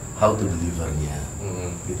ke how to delivernya,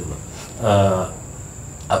 gitu loh.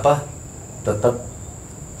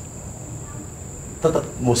 Tetap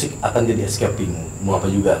musik akan jadi escaping, mau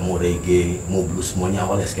apa juga, mau reggae, mau blues, semuanya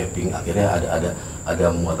awal escaping. Akhirnya ada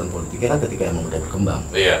muatan politiknya kan ketika emang udah berkembang.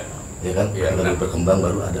 Iya. Ya kan, ketika berkembang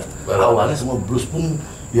baru ada. Awalnya semua blues pun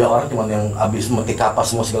ya orang cuman yang abis metik kapas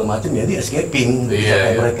semua segala macam ya dia escaping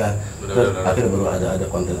kayak mereka. Terus akhirnya baru ada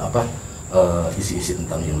konten isi-isi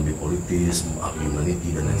tentang yang lebih politis, humanity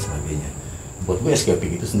dan lain sebagainya. Buat gue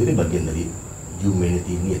escaping itu sendiri bagian dari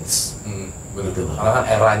humanity needs. Gitu loh. Karena kan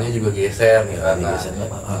eranya juga geser nih karena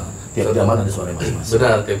tiap zaman ada suara masing-masing.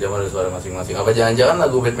 Benar, tiap zaman ada suara masing-masing. Apa jangan-jangan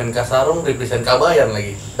lagu Batman Kasarung represent Kabayan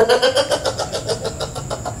lagi?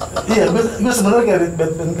 Iya, gue sebenarnya kayak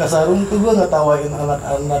Batman Kasarung tuh gue nggak tawain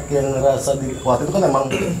anak-anak yang ngerasa di waktu itu kan emang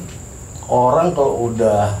orang kalau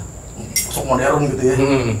udah sok modern gitu ya,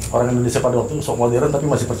 orang Indonesia pada waktu itu sok modern tapi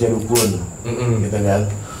masih percaya dukun, gitu kan.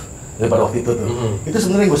 Jadi pada waktu itu tuh, itu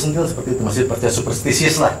sebenarnya gue sentil seperti itu, masih percaya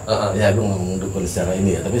superstisius lah. Ya gue ngomong dukun secara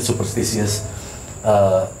ini ya, tapi superstisius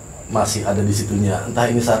masih ada di situnya. Entah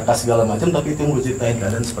ini sarkas segala macam, tapi itu yang gue ceritain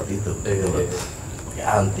keadaan seperti itu. Pakai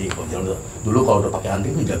anting, dulu kalau udah pakai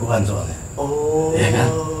anting itu jagoan soalnya. Oh, ya kan?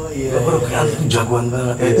 Iya. Kalau pakai anting itu jagoan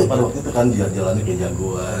banget. Ya itu pada waktu itu kan jalannya kayak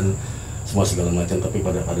jagoan, semua segala macam. Tapi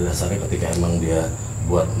pada dasarnya ketika emang dia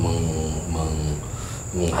buat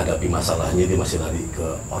menghadapi masalahnya dia masih lari ke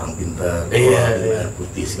orang pintar, air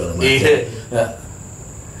putih segala macam. Ya,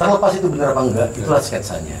 terlepas itu benar apa enggak, itulah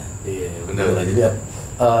sketsanya. Iya, benar. Jadi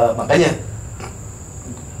makanya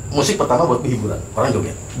musik pertama buat hiburan, orang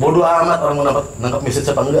joget. Bodoh amat orang mau nangkap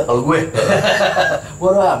message apa enggak kalau gue.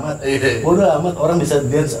 Bodoh amat orang bisa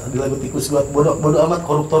dance di lagu tikus gue. Bodoh amat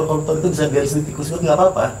koruptor itu bisa dance di tikus gue, nggak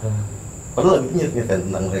apa-apa. Padahal lagu itu nyetain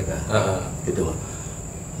tentang mereka, gitu loh.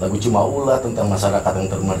 Lagu Cuma Ulah tentang masyarakat yang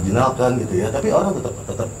termarginalkan gitu ya, tapi orang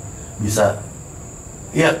tetap bisa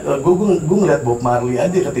Iya, gue ngeliat Bob Marley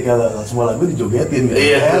aja ketika semua lagu dijogetin gitu.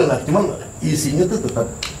 Iya. Enak, cuman isinya tuh tetap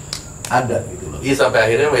ada gitu loh. Iya, sampai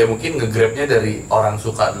akhirnya ya mungkin nge-grabnya dari orang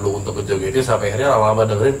suka dulu untuk ngejogetin, sampai akhirnya lama-lama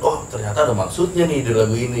dengerin, oh ternyata ada maksudnya nih di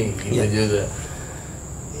lagu ini, gitu Iya. juga.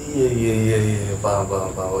 Iya, paham.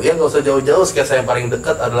 Ya nggak usah jauh-jauh, sketsa yang paling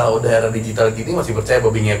dekat adalah udah era digital gini masih percaya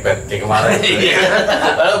babi ngepet kayak kemarin. Iya.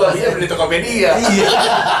 Padahal babinya beli Tokopedia. Iya.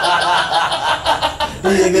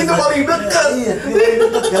 Iya, Itu paling dekat. Iya, itu paling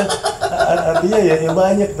dekat kan. Artinya ya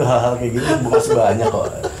banyak tuh hal-hal kayak gitu, bukan sebanyak kok.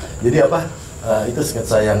 Jadi apa? Itu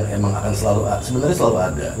sketsa yang emang akan sebenarnya selalu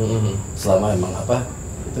ada. Selama emang apa?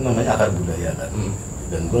 Itu namanya akar budaya kan.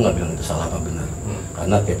 Dan gue nggak bilang itu salah apa benar.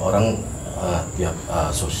 Karena tiap orang tiap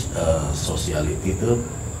sosiality itu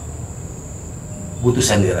butuh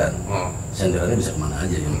senderan. Senderannya bisa kemana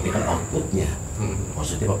aja, yang penting kan outputnya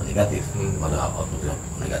positif atau negatif. Pada outputnya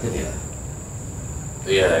negatif ya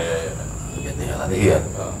Iya. negatif ya latihan.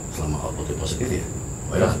 Selama outputnya positif ya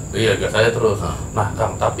Iya, gas saya terus. Nah,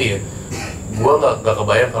 Kang, tapi gua nggak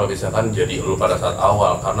kebayang kalau misalkan jadi lu pada saat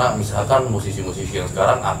awal, karena misalkan musisi-musisi yang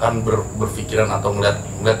sekarang akan berpikiran atau ngeliat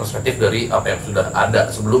perspektif dari apa yang sudah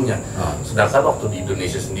ada sebelumnya. Sedangkan waktu di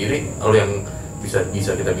Indonesia sendiri, lu yang bisa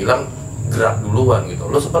kita bilang gerak duluan gitu.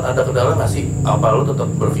 Lu sempat ada kendala nggak sih? Apa lu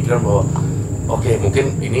tetap berpikiran bahwa oke,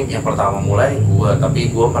 mungkin ini yang pertama mulai gua,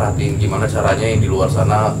 tapi gua merhatiin gimana caranya yang di luar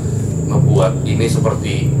sana ngebuat ini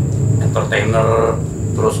seperti entertainer,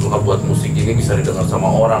 terus ngebuat musik ini bisa didengar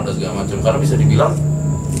sama orang dan segala macam, karena bisa dibilang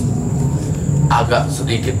agak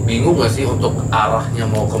sedikit bingung nggak sih untuk arahnya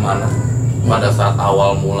mau kemana pada saat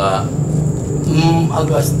awal mula?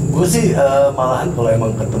 Gue sih malahan kalau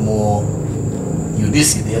emang ketemu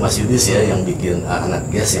Yudis gitu ya, Mas Yudis ya, yang bikin anak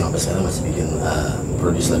Gas yang sampai sekarang masih bikin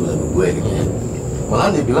produce lagu-lagu gue gitu ya.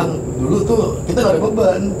 Malahan dia bilang dulu tuh kita nggak ada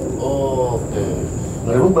beban. Oke.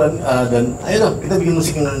 Nggak ada beban, dan ayo dong kita bikin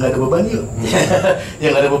musik yang nggak ada beban yuk. Yang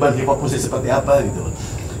nggak ada beban hip hop musik seperti apa gitu loh.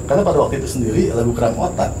 Karena pada waktu itu sendiri lagu Kram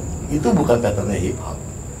Otak itu bukan patternnya hip hop.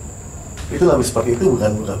 Itu lagu seperti itu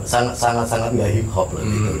bukan sangat nggak hip hop loh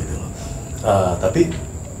gitu loh. Tapi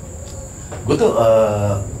gue tuh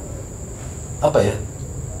apa ya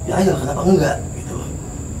ayo kenapa enggak gitu loh.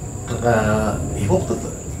 Karena hip hop tuh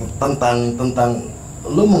tentang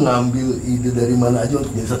lo mengambil ide dari mana aja untuk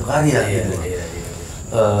jadi satu karya gitu loh.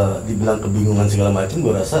 Dibilang kebingungan segala macam,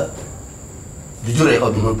 gue rasa jujur ya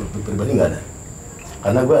kalau gue pribadi nggak ada,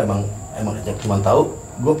 karena gue emang cuma tahu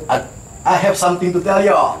I have something to tell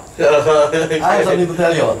you. I have something to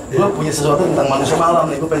tell you. Gue punya sesuatu tentang manusia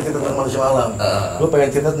malam nih, gue pengen cerita tentang manusia malam. Gue pengen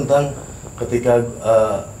cerita tentang ketika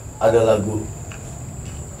ada lagu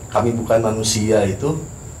Kami Bukan Manusia itu,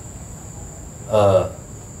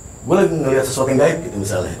 gue lagi ngeliat sesuatu yang gaib gitu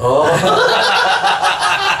misalnya.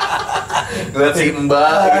 Ngeliat si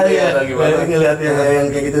Mbak gitu ya, gimana? Ngeliat yang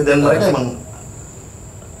kayak gitu, dan mereka emang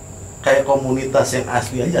kayak komunitas yang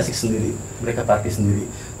asli aja, asik sendiri, mereka party sendiri.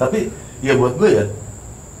 Tapi ya buat gue ya,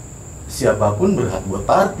 siapapun berhak buat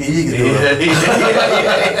party gitu. Iya.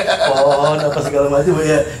 Pohon apa segala macam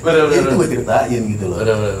ya. Bener. Itu gue ceritain gitu loh.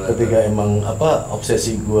 Bener. Ketika emang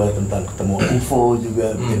obsesi gue tentang ketemu UFO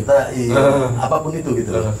juga ceritain, apapun itu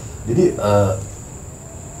gitu loh. Jadi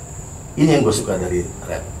ini yang gue suka dari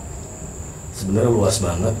rap. Sebenarnya luas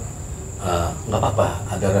banget, nggak apa-apa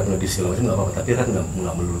ada rap di segala macam, nggak apa-apa, tapi rap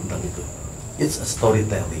nggak melulu tentang itu. It's a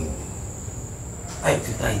storytelling. Ayo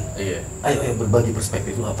ceritain, ayo berbagi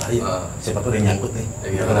perspektif lu apa, ayo. Siapa tuh yang nyangkut nih,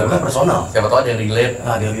 karena kan personal. Siapa tahu ada yang relate.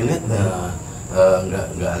 Ada yang relate,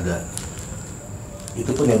 nggak ada.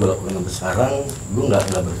 Itu pun yang gue lakukan sampai sekarang. Gue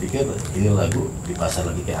nggak berpikir ini lagu di pasar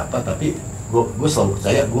lagi kayak apa, tapi gue selalu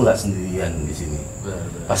percaya gue nggak sendirian di sini. Benar.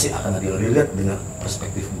 Pasti akan ada yang relate dengan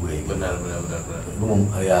perspektif gue. Gitu. Benar.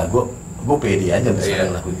 Gue pede aja bisa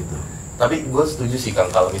ngelakuin itu. Tapi gue setuju sih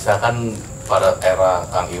Kang, kalau misalkan pada era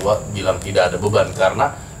Kang Iwa bilang tidak ada beban,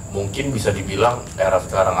 karena mungkin bisa dibilang era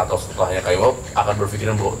sekarang atau setelahnya Kang Iwa akan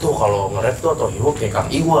berpikiran bahwa tuh kalau nge-rap tuh atau hip hop kayak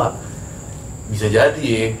Kang Iwa bisa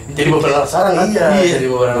jadi beban sekarang kan? Iya, jadi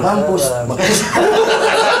beban mampus. Makanya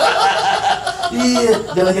iya,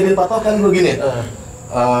 jangan jadiin patokan gue gini.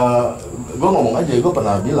 Gue ngomong aja, gue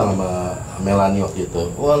pernah bilang sama Melanie waktu itu,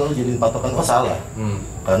 wah lo jadiin patokan, salah.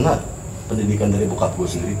 Karena pendidikan dari bokap gue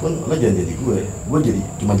sendiri pun, lo jangan jadi gue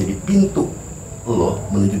cuma jadi pintu lo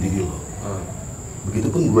menuju diri lo.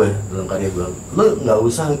 Begitupun gue dalam karya gue, lo nggak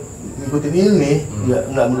usah ngikutin ini,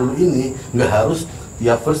 nggak melulu ini, nggak harus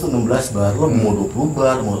tiap verse tuh 16 bar, lo mau 20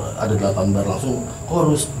 bar, mau ada 8 bar langsung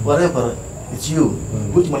chorus, whatever, it's you.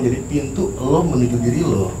 Gue cuma jadi pintu lo menuju diri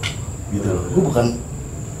lo, gitu loh. Gue bukan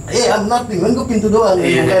I'm nothing, kan gue pintu doang,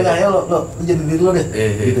 bukan ayo lo jadi diri lo deh,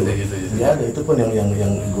 gitu. Nggak ada, itu pun yang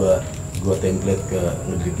gue template ke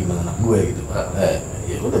ngedidik gimana anak gue gitu.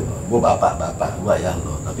 Ya udah, gue bapak, gue ayah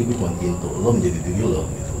lo, tapi gue cuma pintu, lo menjadi diri lo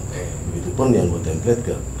gitu. Begitupun yang gue template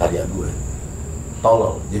ke karya gue.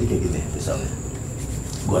 Tolol, jadi kayak gini misalnya,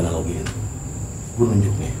 gue analogiin, gue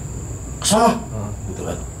nunjuk nih, kesana, gitu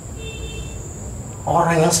kan.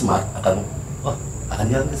 Orang yang smart akan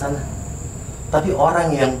jalan ke sana. Tapi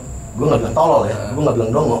orang yang, gue nggak bilang tolol ya, gue nggak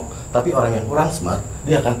bilang dongo, tapi orang yang kurang smart,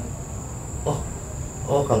 dia akan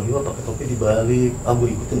Kang Iwa pakai topi dibalik, gue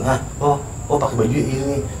ikutin, pakai baju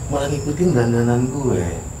ini, malah ngikutin dandanan gue.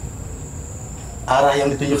 Arah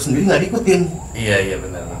yang ditunjuk sendiri nggak diikutin. Iya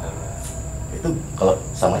benar. Itu kalau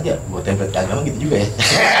sama aja, gue template ke agama gitu juga ya.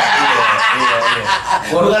 Iya.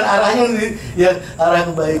 Bukan arahnya yang arah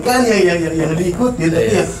kebaikan yang diikutin,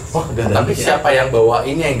 tapi siapa yang bawa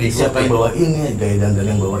ini yang diikutin? Siapa yang bawa ini, gaya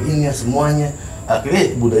dandan yang bawa ini, semuanya.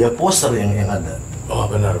 Akhirnya budaya poser yang ada.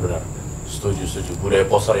 Oh benar. Setuju. Budaya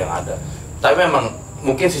poser yang ada. Tapi memang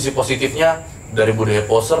mungkin sisi positifnya dari budaya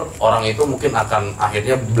poser, orang itu mungkin akan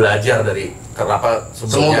akhirnya belajar dari kenapa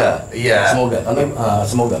sebelumnya.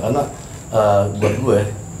 Semoga karena buat gue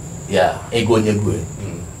ya egonya gue.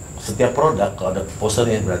 Setiap produk kalau ada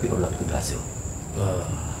posernya berarti produk itu berhasil.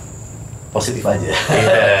 Positif aja.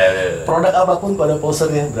 Produk apapun kalau ada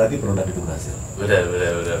posernya berarti produk itu berhasil. Benar.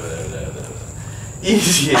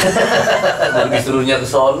 Iya. Dan disuruhnya ke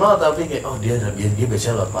sono tapi kayak dia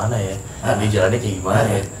biasanya lewat mana ya? Dia jalannya kayak gimana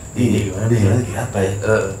ya? Dia jalannya kayak apa ya?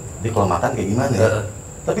 Dia kalau makan kayak gimana ya?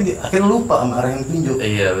 Tapi akhirnya lupa sama arah yang ditunjuk.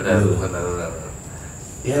 Iya benar.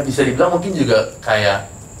 Ya bisa dibilang mungkin juga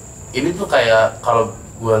kayak ini tuh kayak kalau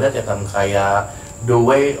gue lihat ya kan kayak the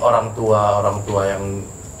way orang tua yang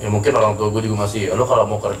ya mungkin orang tua gue juga masih lo kalau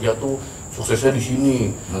mau kerja tuh suksesnya di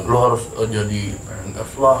sini, lo harus jadi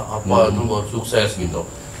PNS lah apa itu buat sukses gitu.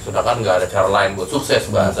 Sedangkan nggak ada cara lain buat sukses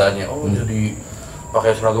bahasanya. Jadi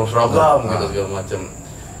pakai seragam gitu segala macam.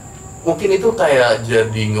 Mungkin itu kayak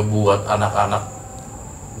jadi ngebuat anak-anak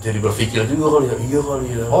jadi berpikir juga kali ya.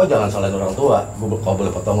 Jangan salahin orang tua. Gue kalau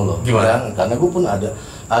boleh potong lo. Gimana? Karena gue pun ada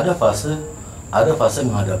fase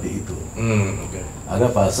menghadapi itu. Okay. Ada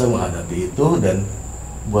fase menghadapi itu dan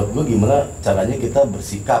buat gue gimana caranya kita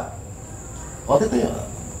bersikap. Waktu itu ya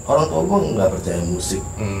orang tua gue nggak percaya musik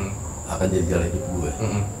akan jadi jalan hidup gue.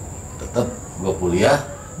 Tetap gue kuliah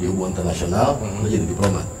di hubungan internasional, gue jadi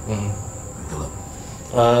diplomat. Gitu loh.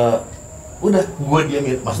 Udah gue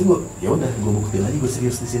diamin, maksud gue ya udah gue buktiin aja gue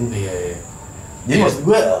serius di sini. Iya. Jadi maksud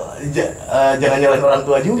gue jangan nyalahin orang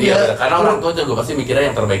tua juga. Iya, karena orang tua juga pasti mikirnya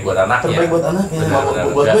yang terbaik buat anaknya. Terbaik buat anaknya.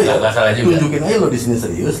 Buat gue ya tunjukin aja lo di sini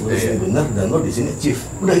serius, lo di sini benar dan lo di sini chief.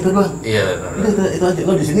 Udah itu doang. Iya. Udah itu aja.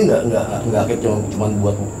 Lo di sini nggak kayak cuma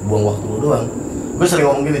buat buang waktu lo doang. Gue sering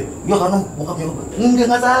ngomong gini, ya karena bokapnya lo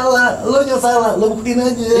nggak salah, lo yang salah, lo buktiin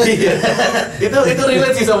aja. Iya. itu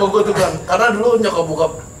relate sih sama gue tuh kan. Karena dulu nyokap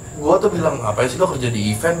bokap gue tuh bilang ngapain sih lo kerja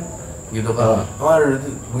di event gitu kan.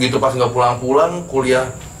 Begitu pas nggak pulang kuliah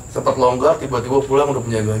sempat longgar, tiba-tiba pulang udah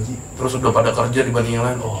punya gaji, terus udah pada kerja dibanding yang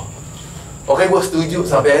lain. Oke, gue setuju.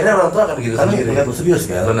 Sampai akhirnya orang tua akan gitu sendiri. Karena lo serius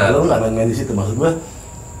kan, lo nggak main di situ. Maksud gue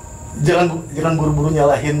jangan buru-buru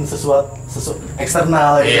nyalahin sesuatu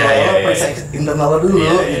eksternal gitu. Periksa internal dulu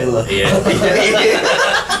gitu loh. Iya.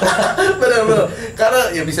 Benar.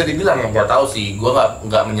 Karena ya bisa dibilang nggak tahu sih, gue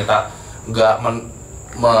nggak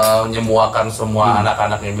menyemuakan semua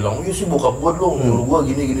anak-anak yang bilang, iya sih bokap gue dong, nyuruh gue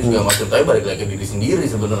gini segala macam. Tapi balik lagi ke diri sendiri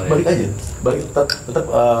sebenarnya. Tetap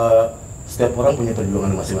setiap orang punya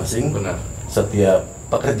perjuangan masing-masing. Benar. Setiap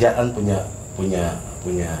pekerjaan punya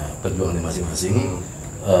perjuangan masing-masing.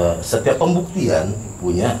 Setiap pembuktian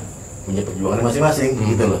punya perjuangan masing-masing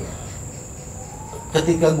gitu loh.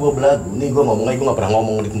 Ketika gue belagu, nih gue ngomongnya gue nggak pernah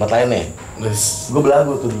ngomong di tempat lain nih. Gue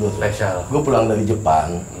belagu tuh dulu. Spesial. Gue pulang dari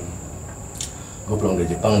Jepang. Nyokap pulang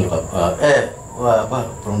dari Jepang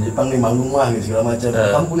nih manggung lah gitu segala macam.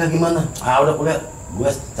 Kamu kuliah gimana? Udah kuliah. Gue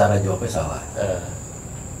cara jawabnya salah.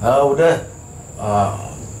 Udah.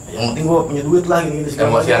 Yang penting gue punya duit lah gini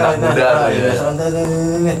segala macam. Masih anak muda.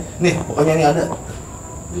 Nih pokoknya ini ada.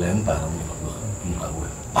 Dilempar nyokap gue ke muka gue.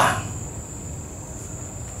 Pang.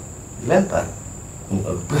 Dilempar ke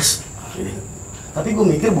muka gue. Bes. Tapi gue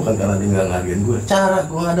mikir bukan karena dia nggak ngehargain gue. Cara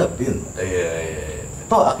gue ngadepin. Iya.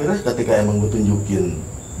 Toh akhirnya ketika emang gue tunjukin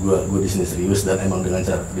gue di sini serius dan emang dengan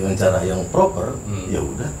cara yang proper, ya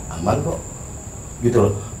udah aman kok, gitu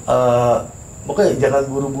loh. Pokoknya jangan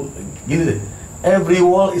buru-buru. Gini deh, every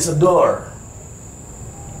wall is a door.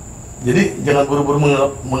 Jadi jangan buru-buru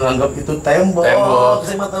menganggap itu tembok.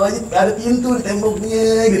 Saya mau tahu aja ada pintu di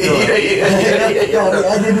temboknya gitu. Iya. Cari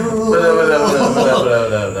aja dulu.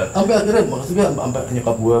 Benar. Sampai akhirnya maksudnya sampai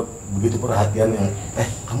nyokap gue begitu perhatian yang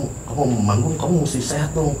kamu kamu mau manggung kamu mesti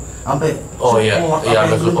sehat dong, sampai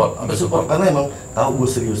sampai support karena emang tahu gue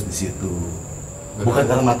serius di situ. Bukan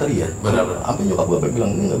karena materi ya. Benar. Sampai nyokap gue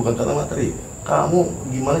bilang ini bukan karena materi. Kamu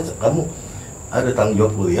gimana? Kamu ada tanggung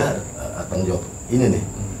jawab kuliah, tanggung jawab ini nih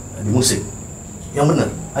di musik. Yang benar.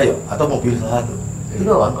 Ayo, atau mau pilih salah satu. Itu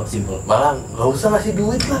doang, simpel. Malah nggak usah ngasih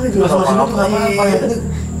duit lah, Nggak usah ngasih duit tuh apa-apa.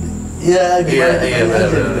 Ya gimana? Iya.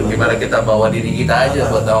 Gimana kita bawa diri kita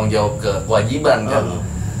aja buat tanggung jawab ke kewajiban kan.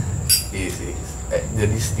 Iya sih.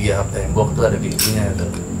 Jadi setiap tembok tuh ada pintunya tuh.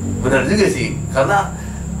 Benar juga sih, karena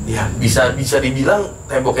ya bisa dibilang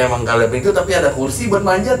temboknya emang kalian itu tapi ada kursi buat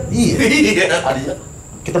manjat. Iya. Ada.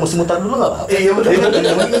 Kita mesti mutar dulu nggak apa-apa. Iya betul.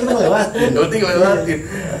 Yang penting kita lewatin.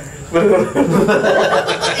 Bener.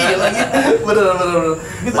 Iya lagi. Bener.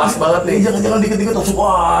 Pas banget nih. Jangan dikit-dikit langsung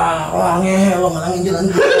wah ngehe lo ngalangin jalan.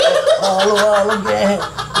 Lo ngehe.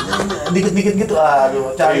 Dikit-dikit gitu,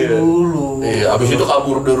 aduh cari dulu. Iya. Abis itu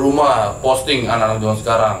kabur dari rumah, posting anak-anak zaman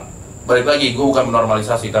sekarang. Balik lagi, gue bukan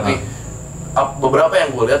menormalisasi tapi beberapa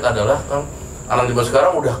yang gue lihat adalah kan anak zaman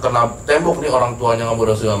sekarang udah kena tembok nih orang tuanya nggak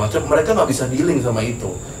bodoh segala macam, mereka nggak bisa dealing sama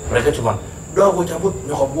itu. Mereka cuma udah gue cabut,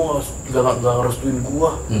 nyokap gue nggak ngerestuin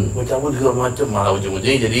gue cabut segala macam, malah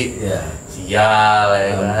ujung-ujungnya jadi sial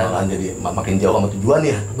ya kan. Malah jadi makin jauh sama tujuan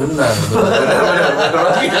ya. Benar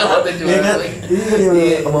lagi sama tujuan.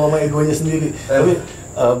 Iya, sama egonya sendiri. Tapi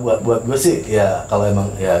buat gue sih ya kalau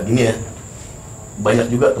emang ya gini ya,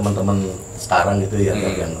 banyak juga teman-teman sekarang gitu ya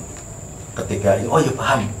yang ketika ini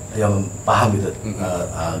yang paham gitu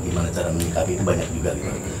gimana cara menyikapi itu banyak juga gitu.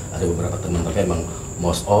 Ada beberapa teman tapi emang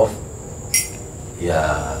most of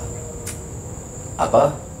ya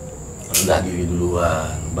rendah diri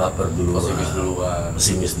duluan, baper duluan,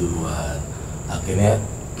 pesimis duluan, akhirnya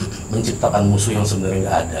menciptakan musuh yang sebenarnya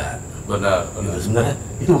nggak ada. Benar. Gitu. Sebenarnya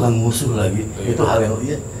itu bukan musuh lagi, itu hal yang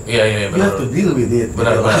iya you have to deal with it.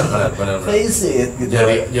 Benar. Face it gitu.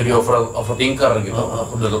 Jadi overthinker gitu.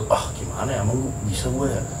 Udah gimana ya, emang bisa gue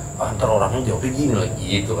ya? Antar orangnya jawabnya gini lagi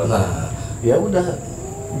gitu kan. Nah, ya udah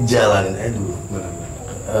jalanin aja dulu.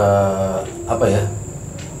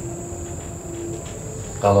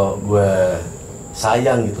 Kalau gue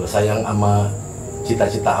sayang sama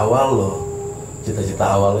cita-cita awal lo, cita-cita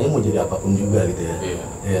awalnya mau jadi apapun juga gitu ya.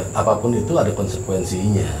 Ya, apapun itu ada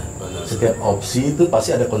konsekuensinya. Benar. Setiap opsi itu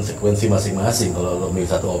pasti ada konsekuensi masing-masing. Kalau lo milih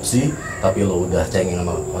satu opsi, tapi lo udah cengeng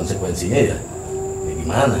sama konsekuensinya ya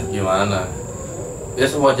gimana? Ya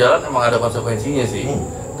semua jalan emang ada konsekuensinya sih.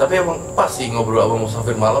 Tapi emang pas sih ngobrol sama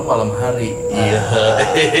musafir malam hari. Iya.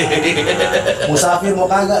 Musafir mau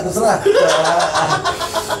kagak terserah.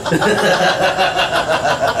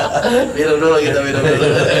 Minum dulu.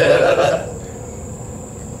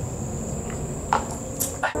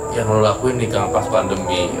 Yang lo lakuin nih Kang pas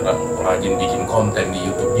pandemi, rajin bikin konten di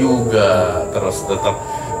YouTube juga, terus tetap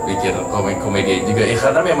bikin komedi juga. Ya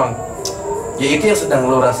karena memang ya itu yang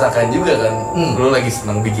sedang lo rasakan juga kan. Lo lagi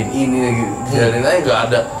senang bikin ini, jalanin aja nggak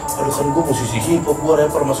ada. Aduh kan gue musisi hip hop, gue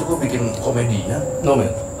rapper, masuk gue bikin komedinya. No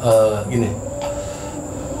man, gini.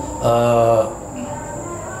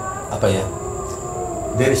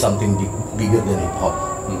 There is something bigger than hip hop.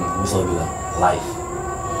 Gue selalu bilang life.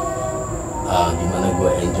 Gimana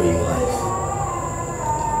gue enjoying life.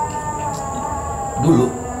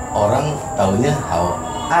 Dulu orang taunya how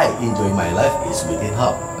I enjoy my life is with hip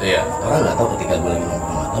hop. Iya. Orang nggak tahu ketika gue lagi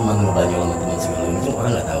nongkrong sama teman, ngebanyo sama teman segala macam,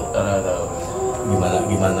 orang nggak tahu.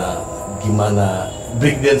 Gimana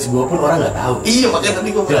break dance gue pun orang nggak tahu. Iya, makanya tadi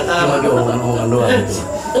gue bilang cuma dia omongan doang gitu.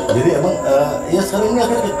 Jadi emang ya sekarang ini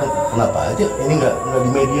akhirnya kenapa aja ini nggak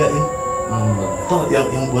dimediain. Toh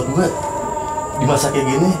yang buat gue di masa kayak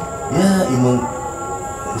gini ya imun,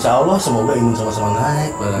 insya Allah semoga imun sama-sama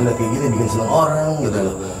naik. Ngeliat kayak gini bikin seneng orang gitu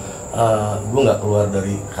loh. Gue nggak keluar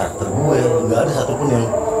dari karakter gue, nggak ada satupun yang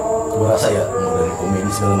gue rasa ya mau dari komedi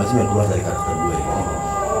segala macam yang keluar dari karakter gue.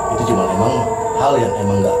 Itu cuma emang hal yang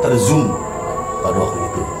emang nggak terzoom pada waktu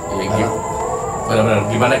itu. Iya, benar-benar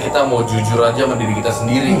gimana kita mau jujur aja sama diri kita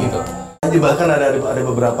sendiri gitu. Bahkan ada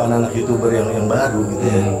beberapa anak YouTuber yang baru gitu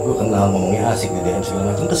ya. Gue kenal ngomongnya asik di DM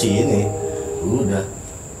segala macam, kesini udah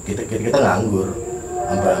kita nganggur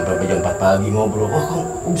sampai jam 4 pagi ngobrol.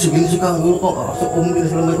 Kok bisa gini sih Kang, kok gini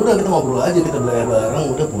segala macam. Udah kita ngobrol aja, kita belajar bareng,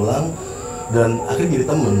 udah pulang dan akhirnya jadi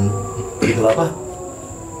temen gitu apa.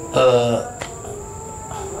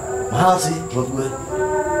 Mahal sih buat gue,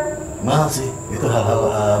 mahal sih itu hal-hal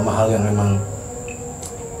mahal yang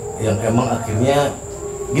emang akhirnya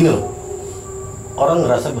gini loh, orang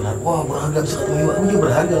ngerasa berharga, wah berharga bisa ketemu gue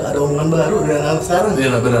juga berharga, ada omongan baru dari anak sekarang.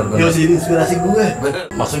 Iya benar. Dia masih jadi inspirasi gue.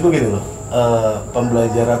 Maksud gue gini loh,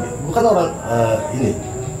 pembelajaran, bukan orang ini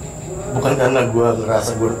bukan karena gue ngerasa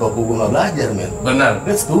gue udah toko gue nggak belajar, men. Benar.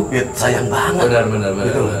 That's stupid, sayang banget. Benar.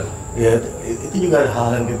 Gitu. Ya itu juga ada hal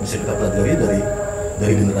yang bisa kita pelajari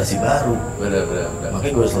dari generasi baru. Benar.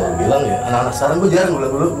 Makanya gue selalu bilang ya, anak-anak sekarang gue jarang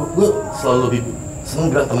gue selalu lebih seneng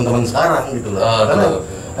bilang teman-teman sekarang gitu loh. Karena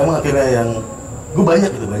emang akhirnya yang gue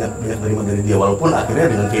banyak terima dari dia, walaupun akhirnya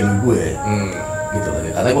dengan value gue. Gitu loh,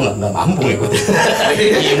 karena gue nggak mampu ngikutin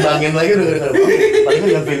imbangin lagi dengan paling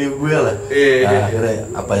dengan value gue lah. Nah, akhirnya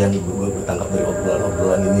apa yang gue tangkap dari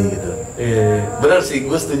obrolan ini gitu. Benar sih,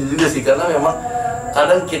 gue setuju juga sih, karena memang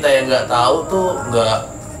kadang kita yang nggak tahu tuh nggak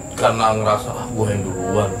karena ngerasa gue yang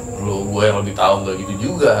duluan, gue yang lebih tahu, nggak gitu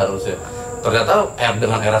juga harusnya. Ternyata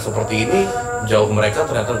dengan era seperti ini jauh mereka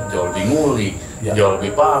ternyata jauh lebih ngulik, jauh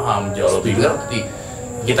lebih paham, jauh lebih ngerti.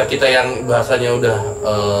 Kita yang bahasanya udah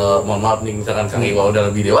mohon maaf nih, misalkan Kang Iwa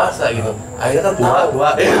udah lebih dewasa gitu, akhirnya kan tua.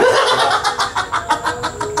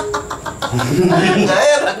 Nggak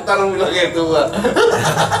enak kalau bilang kayak tua.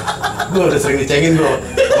 Gue udah sering dicengin gue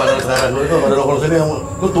kemana sekarang, gue pada nongkrong sini yang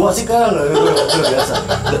lu tua sih Kang, gue biasa.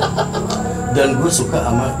 Dan gue suka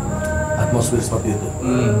sama atmosfer seperti itu.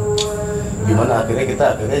 Gimana akhirnya kita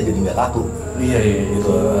jadi nggak kaku. Iya.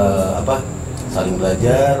 Gitu saling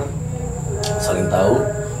belajar, saling tahu.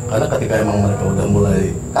 Karena ketika emang mereka udah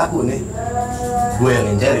mulai kaku nih, gue yang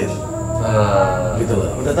ngencerin. Gitu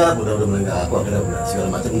loh, udah mulai kaku, akhirnya udah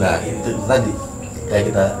segala macam. Nah itu tadi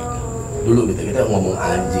kayak kita dulu gitu, kita ngomong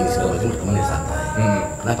anjing segala macam berteman ya santai.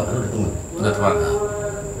 Kenapa? Karena udah teman. Nah,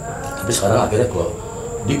 tapi sekarang akhirnya kalau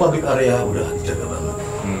di public area udah dijaga banget.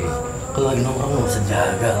 Kalau lagi nongkrong nggak usah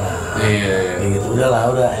jaga lah. Iya. Kayak gitu,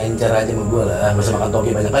 udah encer aja sama gue lah, nggak usah makan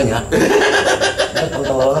toge banyak-banyak.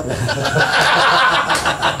 Kental banget.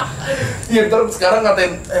 Iya, terus sekarang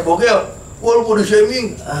ngatain, bogel, wah lu mau di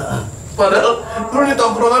shaming. Padahal lu di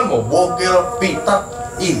tongkrongan mau bogel, pitak,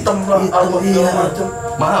 hitam lah, macam.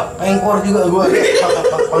 Maaf, pengkor juga gue.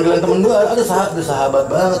 Panggilan temen gue ada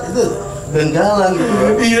sahabat banget itu, ganjalan gitu.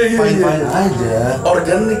 Iya. Fine aja.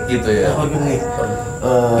 Organik gitu ya. Organik.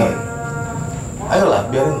 Ayolah,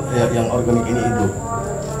 biarin yang organik ini hidup.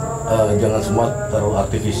 Jangan semua terlalu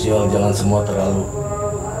artifisial, jangan semua terlalu.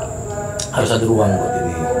 Harus ada ruang buat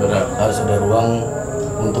ini. Benar. Harus ada ruang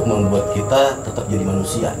untuk membuat kita tetap jadi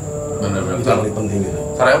manusia. Benar. Itu yang paling penting gitu.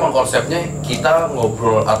 Karena emang konsepnya kita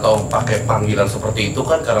ngobrol atau pakai panggilan seperti itu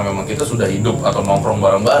kan karena memang kita sudah hidup atau nongkrong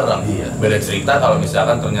bareng-bareng. Iya. Beda cerita kalau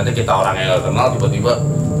misalkan ternyata kita orang yang nggak kenal tiba-tiba,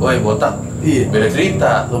 woi botak. Iya. Beda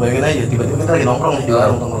cerita. Lo bayangin aja, tiba-tiba kita lagi nongkrong nih di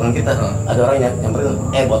warung tongkrongan kita, ada orang yang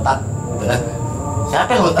nyamperin, botak, gitu kan? Siapa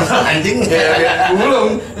yang botak? Anjing? Gulung.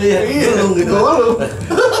 Iya, gulung gitu.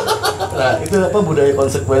 Nah, itu budaya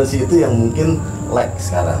konsekuensi itu yang mungkin lack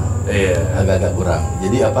sekarang. Iya. Agak-agak kurang.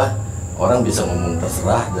 Jadi orang bisa ngomong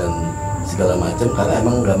terserah dan segala macam karena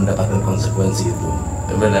emang nggak mendapatkan konsekuensi itu.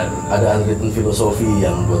 Benar. Ada unwritten filosofi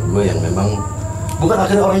yang buat gue yang memang bukan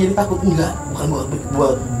akhirnya orang jadi takut, enggak,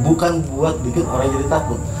 bukan buat bikin orang jadi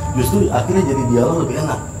takut, justru akhirnya jadi dialog lebih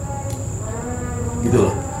enak, gitu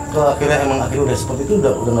loh. Kalau akhirnya udah seperti itu,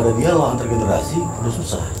 udah nggak ada dialog antar generasi, udah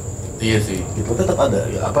susah. Iya sih. Gitu tetap ada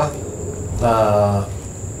ya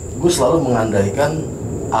gue selalu mengandaikan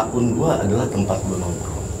akun gue adalah tempat gue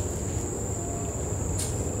nongkrong.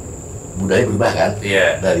 Budaya berubah kan?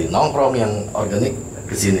 Iya. Dari nongkrong yang organik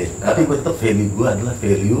ke sini, tapi gue tetap value gue adalah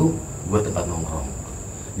value gue tempat nongkrong.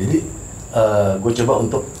 Jadi gue coba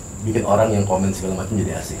untuk bikin orang yang komen segala macam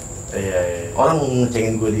jadi asik. Iya. Orang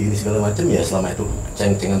ngecengin gue di ini segala macam ya selama itu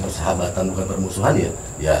ceng-cengan persahabatan bukan permusuhan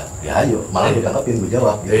ya ayo malah gue tangkapin, gue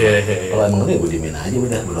jawab gitu. Kalau emang ini gue diemin aja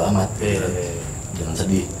udah bodo amat. Jangan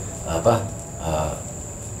sedih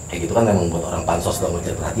kayak gitu kan emang buat orang pansos dong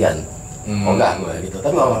mencari perhatian. Oh enggak gue gitu,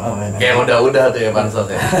 tapi orang kayak udah tuh ya pansos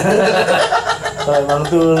ya. Kalau emang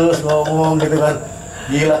tulus ngomong gitu kan,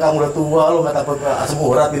 gila kamu udah tua, lu nggak takut asam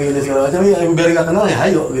urat ini segala macam, ya biar nggak kenal ya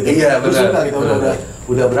ayo gitu. Iya benar. Suka gitu,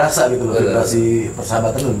 udah berasa gitu loh, vibrasi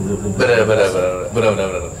persahabatan benar.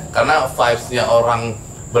 Karena vibes-nya orang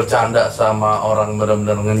bercanda sama orang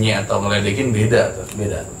benar-benar ngenyek atau ngeledekin beda.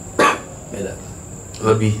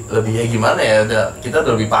 Lebih ya gimana ya, kita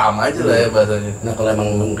udah lebih paham aja lah ya bahasanya. Nah kalau emang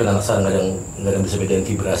mungkin anak sekarang nggak ada yang bisa bedain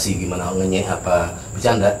vibrasi gimana ngenyek apa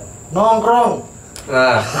bercanda, nongkrong.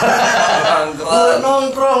 Nah, udah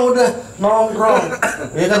nongkrong.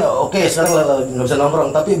 Ya kan oke, sekarang nggak bisa nongkrong,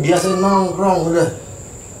 tapi biasanya nongkrong udah.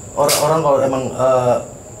 Orang kalau emang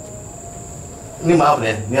ini maaf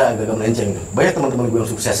nih, ini agak melenceng nih. Banyak teman-teman gue yang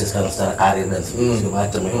sukses ya sekarang secara karir dan segala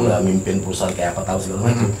macam, yang udah mimpin perusahaan kayak apa tahu segala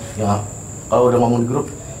macam. Yang kalau udah ngomong di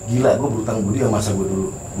grup, gila gue berutang budi sama masa gue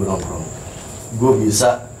dulu, gue nongkrong.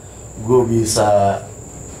 Gue bisa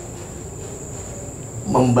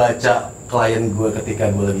membaca klien gue ketika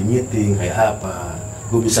gue lagi meeting kayak apa,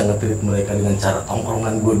 gue bisa nge-treat mereka dengan cara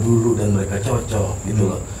tongkrongan gue dulu dan mereka cocok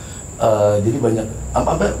gitu loh. Jadi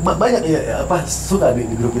banyak ya apa suka di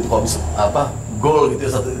grup itu kalau bisa apa goal gitu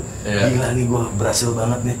satu gila nih gue berhasil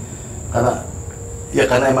banget nih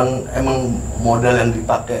karena emang modal yang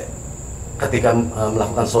dipakai ketika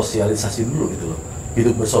melakukan sosialisasi dulu gitu loh,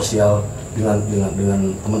 hidup bersosial dengan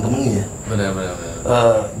teman-temannya. Benar.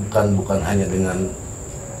 Bukan hanya dengan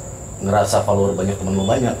ngerasa follower banyak teman lo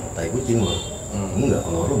banyak, tai kucing lo. Enggak,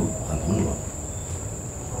 follower lo bukan temen lo.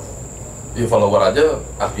 Ya follower aja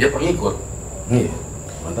artinya pengikut. Nih,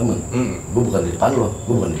 bukan temen. Gue bukan di depan lo,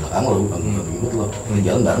 gue bukan di belakang lo, bukan pengikut lo. Kita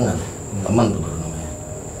jalan barengan, teman tuh baru namanya.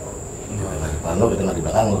 Kita nggak di depan lo, kita nggak di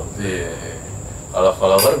belakang lo. Iya. Kalau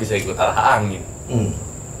follower bisa ikut arah angin.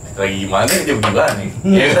 Lagi gimana dia gimana nih?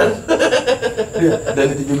 Iya kan? Iya, dan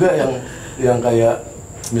itu juga yang kayak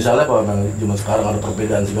misalnya kalau memang zaman sekarang ada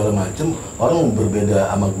perbedaan segala macem, orang berbeda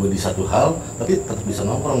sama gue di satu hal, tapi tetap bisa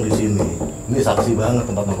nongkrong di sini. Ini saksi banget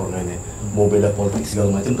tempat nongkrongnya ini. Mau beda politik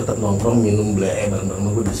segala macem, tetap nongkrong minum blee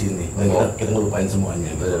bareng-bareng gue di sini. Dan kita ngelupain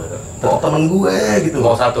semuanya. Gitu. Tetap teman gue gitu.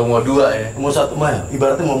 Mau satu mau dua ya? Mau satu mah,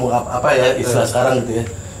 ibaratnya mau apa ya istilah sekarang gitu ya.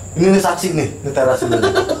 Ini saksi nih, ini teras ini.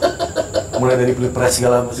 Mulai dari pilpres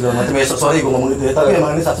segala macam. Ya sorry gue ngomong gitu ya, tapi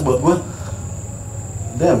emang ini saksi buat gue.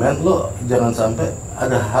 Damn man, lo jangan sampai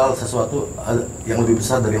ada hal sesuatu yang lebih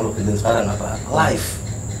besar dari yang lo kerjain sekarang apa? Life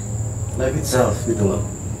itself gitu loh.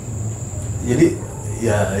 Jadi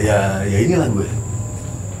ya inilah gue.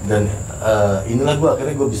 Dan inilah gue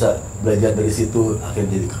akhirnya gue bisa belajar dari situ,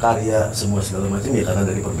 akhirnya jadi karya semua segala macam ya karena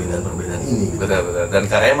dari perbedaan ini. Gitu. Benar. Dan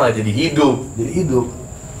karya malah jadi hidup.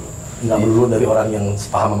 Nggak melulu dari orang yang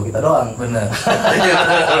sepaham sama kita doang. Benar.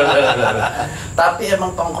 Tapi emang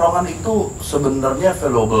tongkrongan itu sebenarnya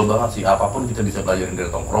valuable banget sih. Apapun kita bisa pelajarin dari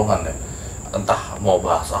tongkrongan ya. Entah mau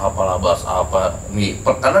bahas apa nih.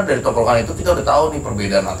 Karena dari tongkrongan itu kita udah tahu nih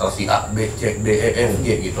perbedaan antara si A, B, C, D, E, F,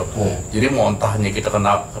 G gitu. Jadi mau entahnya kita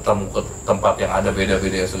ketemu ke tempat yang ada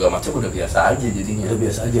beda-beda segala macam udah biasa aja jadinya. Udah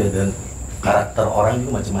biasa aja dan karakter orang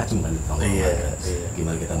juga macam-macam kan di tongkrongan. Iya.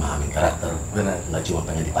 Gimana kita memahami karakter. Benar. Nggak cuma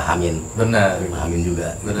pengen dipahamin. Benar. Tapi memahami juga.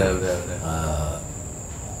 Benar.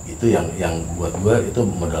 Itu yang buat gue itu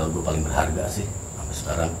modal gue paling berharga sih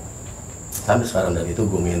sampai sekarang dan itu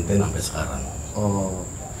gue maintain sampai sekarang. Oh,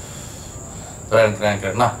 keren.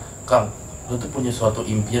 Nah, Kang, lu tuh punya suatu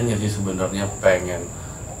impian ya sih sebenarnya pengen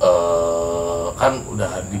kan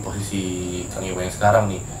udah di posisi Kang Iwa yang sekarang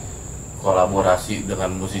nih kolaborasi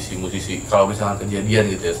dengan musisi-musisi. Kalau misalnya kejadian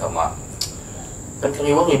gitu ya sama kan Kang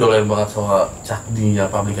Iwa ngidolain banget sama Cakdi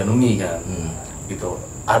Public Enemy kan, gitu.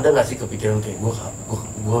 Ada nggak sih kepikiran kayak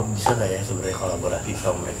gue bisa nggak ya sebenarnya kolaborasi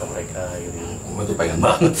sama mereka gitu? Gue tuh pengen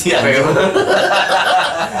banget sih.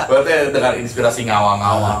 Berarti dengan inspirasi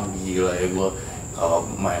ngawang-ngawang gila ya gue kalau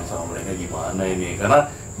main sama mereka gimana ini? Karena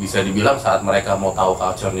bisa dibilang saat mereka mau tahu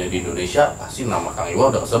culture-nya di Indonesia pasti nama Kang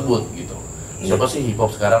Iwa udah kesebut gitu. Siapa sih hip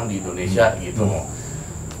hop sekarang di Indonesia gitu?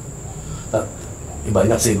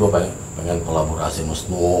 Banyak sih gue pengen kolaborasi sama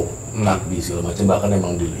Snoop, Cakdi segala macam, bahkan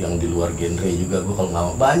emang yang di luar genre juga gue kalau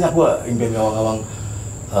ngawang banyak gue impian ngawang-ngawang.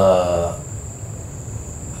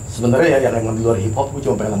 Sebenarnya ya yang emang di luar hip hop gue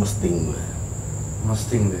cuma pengen sama Sting gue.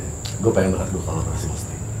 Sting deh. Gue pengen banget gue kolaborasi sama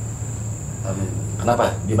Sting. Amin.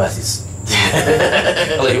 Kenapa? Di basis.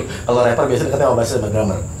 Kalau rapper biasanya katanya basis sama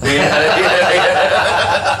drummer.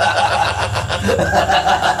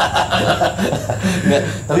 Nggak,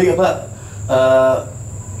 tapi apa?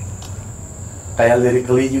 Kayak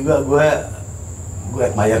lyrically juga gue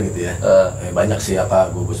admire gitu ya. Banyak sih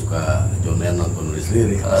gue suka John Lennon penulis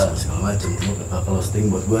lirik segala macam. Kalau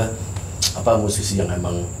Sting buat gue musisi yang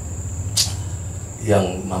emang yang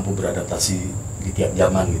mampu beradaptasi di tiap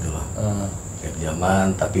zaman gitu loh. Tiap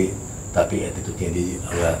zaman tapi attitude-nya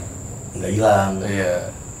dia nggak hilang.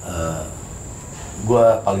 Gue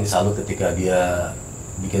paling salut ketika dia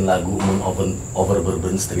bikin lagu Moon Over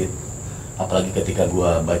Bourbon Street. Apalagi ketika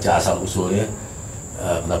gue baca asal usulnya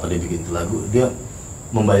kenapa dia bikin itu lagu, dia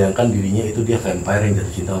membayangkan dirinya itu dia vampire yang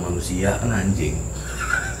jatuh cinta sama manusia, kan anjing,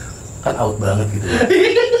 kan out banget gitu ya.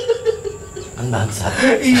 Kan bangsat.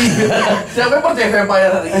 Siapa yang percaya vampire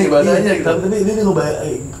hari ini bahasanya gitu? Tapi ini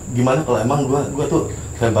gimana kalau emang gue tuh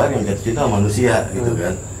vampire yang jatuh cinta sama manusia gitu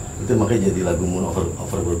kan. Itu makanya jadi lagu Moon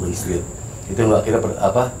Over Bourbon Street. Itu nggak kira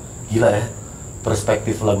gila ya.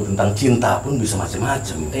 Perspektif lagu tentang cinta pun bisa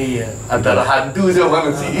macam-macam. Iya, antara hantu sama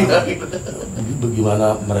manusia.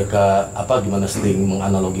 Bagaimana mereka gimana Sting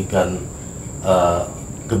menganalogikan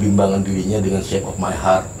kebimbangan dirinya dengan Shape of My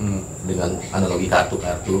Heart, dengan analogi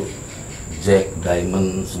kartu-kartu Jack,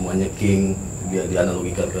 Diamond, semuanya King, dia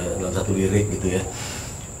dianalogikan ke dalam satu lirik gitu ya.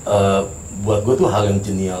 buat gue tuh hal yang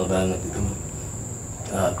genial banget itu.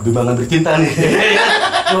 Kebimbangan bercinta nih.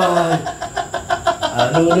 Wah,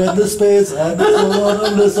 I know that the space, I don't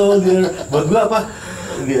know the soldier. Buat gue apa?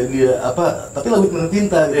 Dia apa? Tapi lagu tentang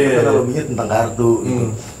cinta gitu, karena lagunya tentang kartu gitu.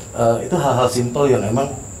 Itu hal-hal simple yang emang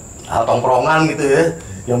hal tongkrongan gitu ya,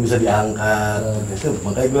 yang bisa diangkat. Itu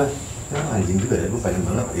makanya gue anjing juga ya, gue pengen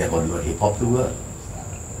banget ya kalau di luar hip hop tuh gue.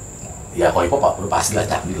 Ya kalau hip hop udah pasti lah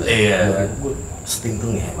Cakdi lah. Iya. Gue Sting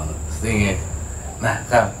tuh ngehe banget. Sting ya. Nah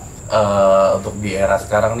Kang, untuk di era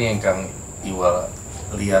sekarang nih yang Kang Iwa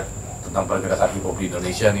lihat tentang pergerakan hip hop di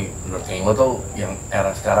Indonesia nih, menurut Kang Iwa tuh yang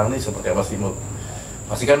era sekarang nih seperti apa sih?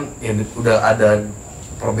 Pasti kan ya, udah ada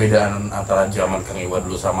perbedaan antara zaman Kang Iwa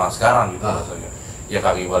dulu sama sekarang gitu rasanya. Ya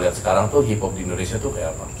Kang Iwa lihat sekarang tuh hip hop di Indonesia tuh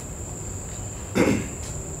kayak apa?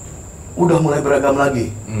 Udah mulai beragam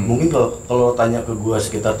lagi. Mungkin kalau tanya ke gua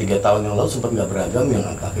sekitar 3 tahun yang lalu sempat nggak beragam, yang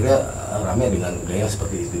akhirnya rame dengan gaya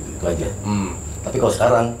seperti itu aja. Tapi kalau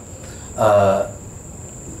sekarang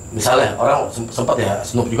misalnya orang sempat ya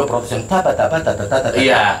Snoop juga protes yang tata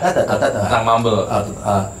tentang mumble.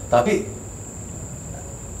 Tapi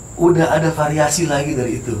udah ada variasi lagi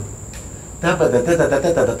dari itu.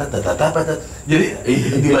 Jadi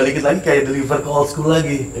dibalikin lagi kayak deliver ke old school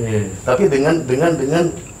lagi. Tapi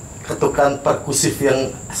dengan ketukan perkusif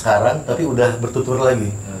yang sekarang, tapi udah bertutur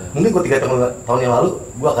lagi. Mungkin gua 3 tahun yang lalu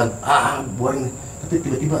gua akan boring, tapi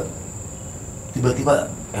tiba-tiba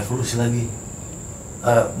evolusi lagi,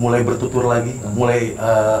 mulai bertutur lagi, mulai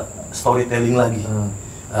storytelling lagi.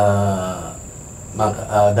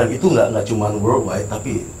 Dan itu nggak cuma worldwide,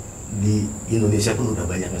 tapi di Indonesia pun udah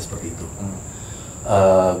banyak yang seperti itu.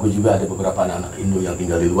 Gue juga ada beberapa anak-anak Indo yang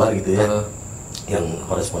tinggal di luar gitu ya, yang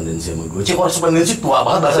korespondensi sama gue. Korespondensi tua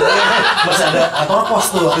banget bahasanya. Masih ada kantor pos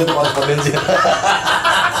tuh waktu itu korespondensi.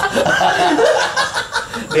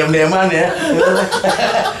 Diam-diaman ya.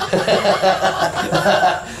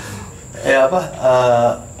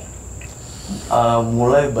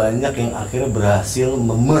 Mulai banyak yang akhirnya berhasil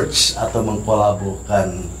memerge atau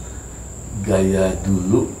mengkolaborkan gaya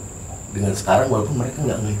dulu dengan sekarang, walaupun mereka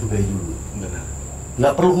nggak ngehitu gaya dulu.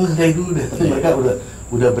 Nggak perlu ngehitu dulu deh, tapi mereka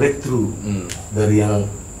udah breakthrough dari yang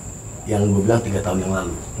gue bilang 3 tahun yang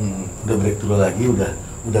lalu. Udah breakthrough lagi, udah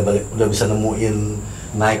bisa nemuin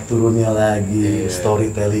naik turunnya lagi,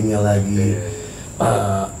 storytellingnya lagi.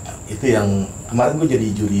 Itu yang kemarin gue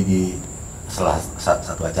jadi juri di salah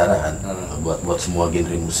satu acara kan, buat semua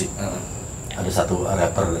genre musik. Ada satu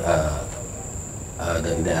rapper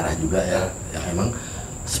dari daerah juga ya, yang emang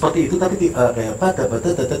seperti itu, tapi kayak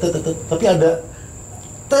tapi ada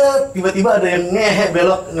tiba-tiba ada yang ngehe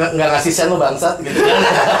belok, nggak ngasih sen lo bangsat gitu kan.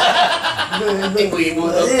 Ibu-ibu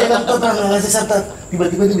tuh. Iya kan, nggak ngasih sen,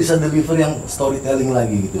 tiba-tiba dia bisa deliver yang storytelling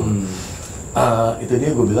lagi gitu. Itu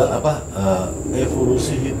dia gue bilang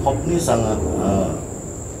evolusi hip hop ini sangat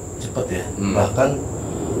cepet ya. Bahkan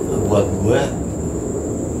buat gue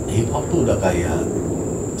hip hop tuh udah kayak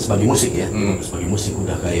sebagai musik ya, sebagai musik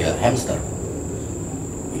udah kayak hamster.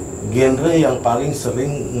 Genre yang paling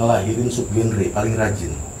sering ngelahirin subgenre, paling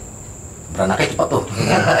rajin. Beranaknya cepat tuh.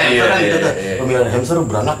 Pemilihan hamster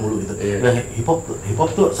beranak mulu gitu. Nah, hip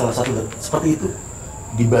hop tuh salah satu seperti itu.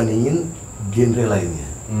 Dibandingin genre lainnya.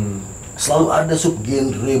 Selalu ada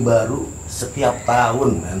subgenre baru setiap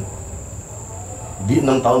tahun kan. Di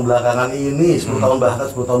 6 tahun belakangan ini, 10 tahun bahkan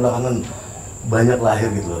 10 tahun belakangan banyak lahir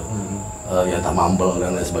gitu loh. Ya entah mumble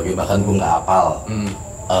dan lain sebagainya, bahkan gue nggak hafal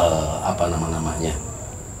apa namanya.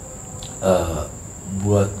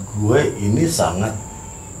 Buat gue ini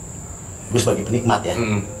gue sebagai penikmat ya,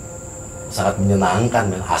 sangat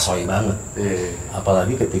menyenangkan dan asoy banget.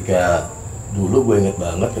 Apalagi ketika dulu gue inget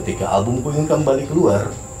banget ketika album gue ingin kembali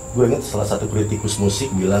keluar, gue inget salah satu kritikus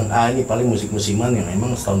musik bilang, ini paling musik musiman yang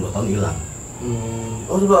emang setahun 2 tahun hilang.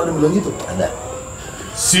 Oh sudah ada bilang gitu? Ada.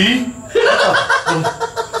 Si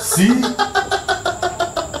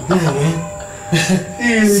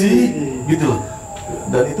gitu.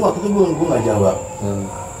 Dan itu waktu itu gue nggak jawab.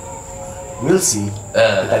 We'll see,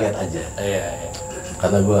 kita lihat aja.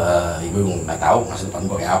 Karena gue nggak tahu masa depan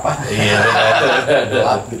gue kayak apa.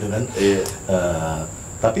 Gelap gitu kan.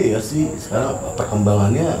 Tapi ya sih sekarang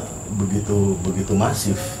perkembangannya begitu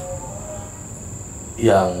masif.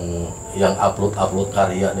 Yang upload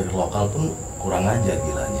karya dari lokal pun kurang ajar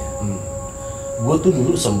gilanya. Gue tuh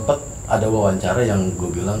dulu sempet ada wawancara yang gue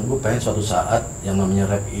bilang gue pengen suatu saat yang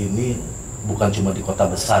namanya rap ini bukan cuma di kota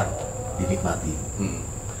besar dinikmati.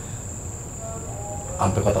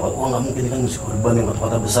 Sampai kota-kota, nggak mungkin kan musik urban yang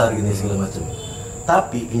kota-kota besar gini segala macam.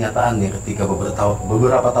 Tapi kenyataannya ketika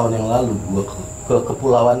beberapa tahun yang lalu gue ke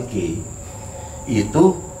Kepulauan K, itu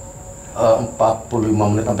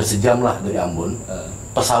 45 menit sampai sejam lah dari Ambon.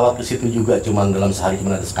 Pesawat ke situ juga cuman dalam sehari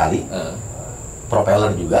cuma ada sekali.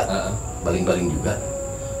 Propeller juga, baling-baling juga.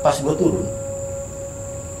 Pas gue turun,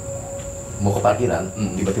 mau ke parkiran,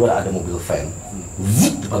 tiba-tiba ada mobil van.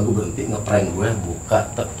 Depan gue berhenti, ngeprank gue,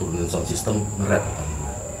 buka, turunin sound system, nge-rap depan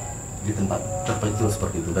gue. Di tempat terpencil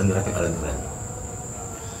seperti itu, dan nge-rapnya keren-keren.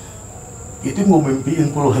 Itu gue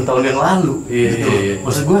mimpiin puluhan tahun yang lalu, gitu.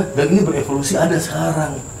 Maksud gue, dan ini berevolusi ada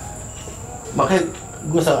sekarang. Makanya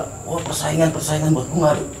gue sangat, wah persaingan buat gue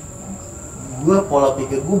nggak ada. Gue pola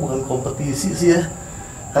pikir gue bukan kompetisi sih ya,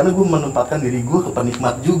 karena gue menempatkan diri gue ke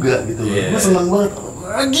penikmat juga gitu. Gue seneng banget,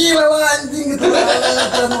 gila lah anjing gitu,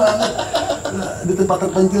 keren banget. Nah, di tempat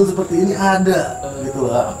terpencil seperti ini ada gitu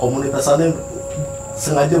lah, komunitasannya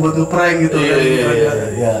sengaja buat ngeprank gitu.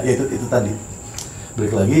 Ya itu tadi.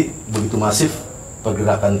 Balik lagi, begitu masif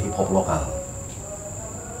pergerakan hip hop lokal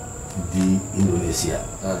di Indonesia.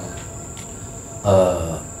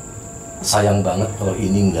 Sayang banget kalau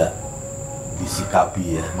ini nggak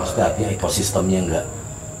disikapi ya, maksudnya artinya ekosistemnya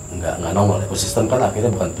nggak nongol. Ekosistem kan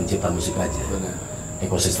akhirnya bukan pencipta musik aja. Benar.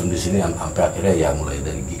 Ekosistem di sini sampai akhirnya ya mulai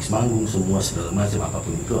dari gigs manggung semua segala macam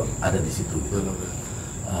apapun itu ada di situ gitu.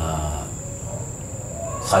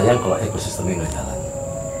 Sayang kalau ekosistemnya nggak jalan.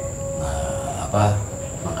 Nah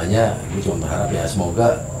makanya gue cuma berharap ya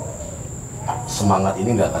semoga semangat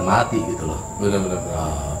ini nggak akan mati gitu loh. Benar.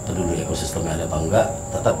 Peduli ekosistemnya ada apa enggak,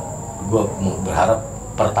 tetap gue berharap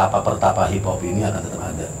pertapa hip hop ini akan tetap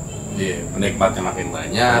ada. Iya, penikmatnya makin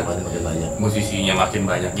banyak, musisinya makin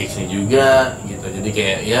banyak, gigsnya juga gitu. Jadi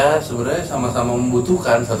kayak ya sebenarnya sama-sama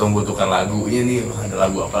membutuhkan, satu membutuhkan lagunya nih, ada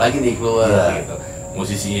lagu apa lagi nih keluar gitu.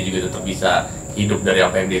 Musisinya juga tetap bisa hidup dari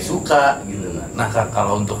apa yang dia suka gitu. Nah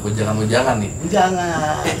kalau untuk wejangan-wejangan nih,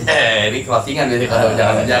 ini closingan biasanya kalau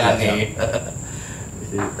wejangan-wejangan nih.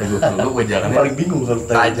 Teguk dulu wejangannya paling bingung kalau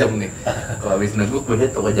tajam nih. Kalau habis neguk udah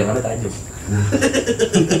tuh wejangannya tajam.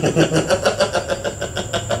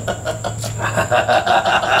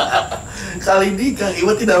 Kali ini Kang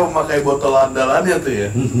Iwan tidak memakai botol andalannya tuh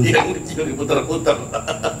ya, yang kecil diputar-putar.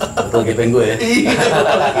 Botol gepeng gue ya. Iya,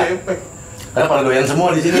 botol gepeng. Karena pada doyan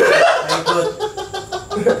semua di sini. Ikut.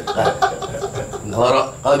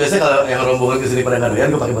 Kalau biasanya kalau yang rombongan kesini pada nggak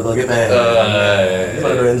doyan, gue pakai botol gepeng. Ini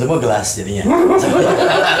pada doyan semua gelas jadinya.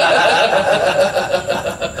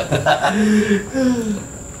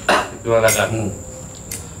 Gimana kan?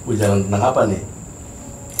 Jangan tentang apa nih?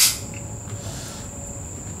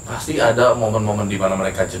 Pasti ada momen-momen di mana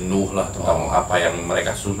mereka jenuh lah tentang apa yang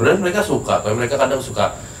mereka sebenarnya mereka suka, tapi mereka kadang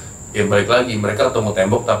suka ya balik lagi mereka ketemu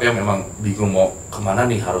tembok tapi yang memang bingung mau kemana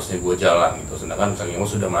nih harusnya gue jalan gitu. Sedangkan Kang Imo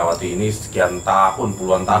sudah melewati ini sekian tahun,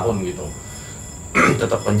 puluhan tahun gitu.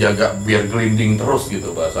 Tetap menjaga biar gelinding terus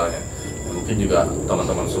gitu bahasanya. Ya, mungkin juga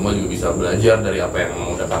teman-teman semua juga bisa belajar dari apa yang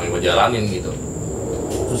udah Kang Imo jalanin gitu.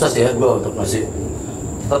 Susah sih ya gue untuk masih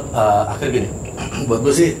tetap akhir gini. Buat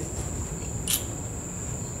gue sih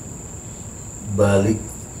balik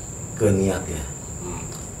ke niat ya.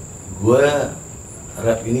 Gue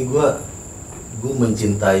rap ini gue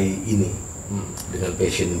mencintai ini dengan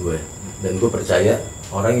passion gue, dan gue percaya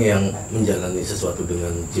orang yang menjalani sesuatu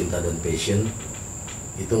dengan cinta dan passion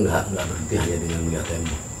itu nggak berhenti hanya dengan melihat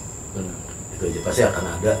tembok. Itu aja, pasti akan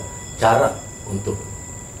ada cara untuk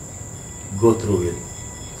go through it,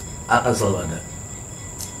 akan selalu ada.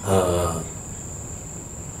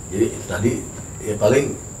 Jadi tadi ya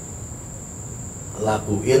paling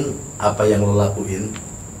lakuin apa yang lo lakuin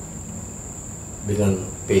dengan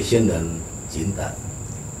passion dan cinta,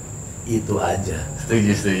 itu aja.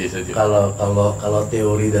 Setuju. Kalau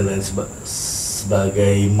teori dan lain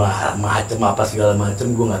sebagai macam apa segala macam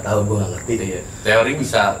gue nggak tahu, gue nggak ngerti. Iya. Teori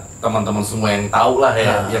bisa teman-teman semua yang tahu lah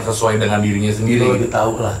ya, yang sesuai dengan dirinya sendiri. Gue lebih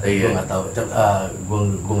tahu lah, gue nggak tahu.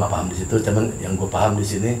 Gue nggak paham di situ. Cuman yang gue paham di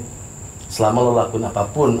sini, selama lo lakuin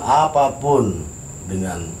apapun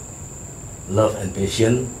dengan love and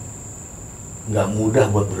passion, nggak mudah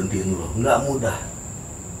buat berhentiin lo, nggak mudah,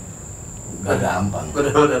 nggak gampang.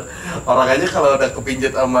 Bener-bener. Orang aja kalau udah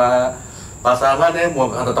kepinjet sama pasangan ya,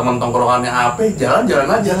 mau kata teman tongkrongannya apa,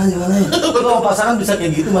 jalan-jalan aja. Lo pasangan bisa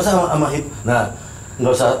kayak gitu, masa sama hip? Nah,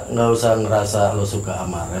 nggak usah ngerasa lo suka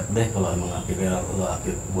sama rap deh. Kalau emang akhirnya lo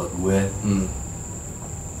buat gue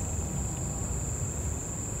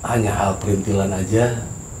hanya hal perintilan aja,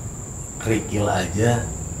 kerikil aja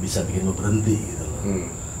bisa bikin lo berhenti gitu loh.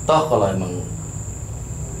 Toh kalau emang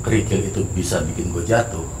kerikil itu bisa bikin gue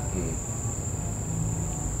jatuh,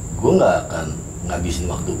 gue nggak akan ngabisin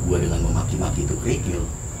waktu gue dengan memaki-maki itu kerikil.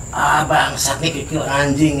 Bangsat nih kerikil,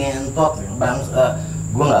 anjing, ngentot,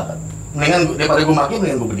 gue nggak akan. Mendingan daripada gue maki,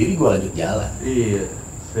 mendingan gue berdiri, gue lanjut jalan. Iya,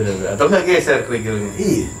 benar-benar. Atau nggak geser kerikilnya?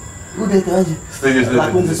 Iya. Udah itu aja. Setuju.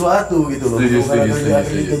 Lakuin sesuatu gitu loh.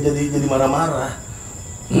 Bukan jadi marah-marah.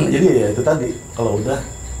 Jadi ya itu tadi, kalau udah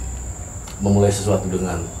memulai sesuatu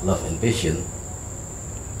dengan love and passion,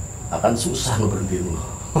 akan susah ngeberhentiin lo.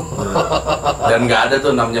 Dan nggak ada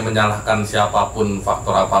tuh namanya menyalahkan siapapun,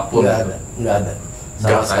 faktor apapun. Nggak ada.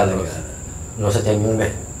 Sama sekali nggak ada. Nggak usah cengeng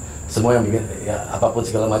deh. Semua yang bikin, ya apapun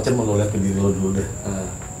segala macam lo lihat ke diri lo dulu deh.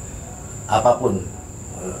 Apapun,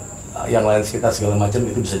 yang lain sekitar segala macam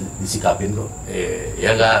itu bisa disikapin kok.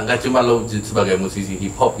 Ya nggak cuma lo sebagai musisi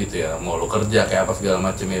hip hop gitu ya, mau lo kerja kayak apa segala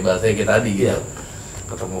macam ya, bahasanya kayak tadi gitu.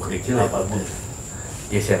 Ketemu kerikil apapun.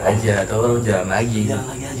 Ya share aja atau lo jalan lagi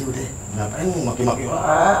aja udah. Ngapain maki-maki,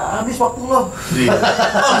 habis waktu lo.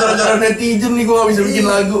 Gara-gara netizen nih gue gak bisa bikin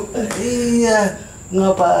lagu. Iya,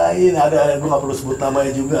 ngapain, ada gue gak perlu sebut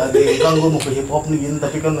namanya juga, ada yang kan gue mau ke hip hop nih gini,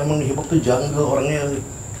 tapi kan memang hip hop tuh jungle, orangnya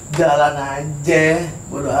jalan aja,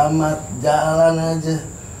 bodo amat, jalan aja.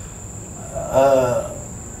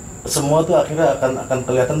 Semua tuh akhirnya akan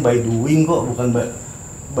kelihatan by doing kok, bukan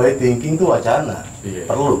by thinking tuh wacana.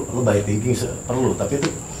 Perlu, lo by thinking perlu, tapi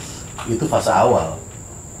itu fase awal.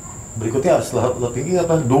 Berikutnya setelah lo thinking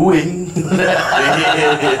apa? Doing.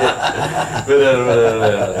 Bener.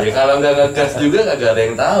 Ya kalau nggak ngegas juga nggak ada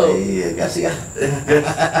yang tahu. Iya, gas ya.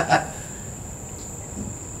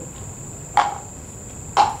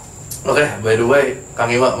 Oke, by the way, Kang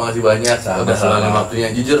Iwa makasih banyak udah selaluin waktunya.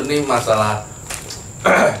 Jujur nih masalah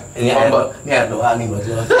ini air doa nih buat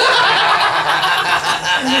lo.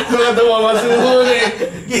 Gue ketemu sama Suhu nih.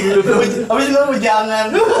 Gitu. Habis itu lo jangan.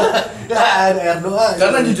 Ada air doa.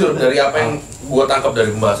 Karena jujur dari apa yang gue tangkap dari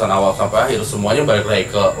pembahasan awal sampai akhir, semuanya balik lagi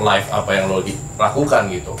ke live apa yang lo lakukan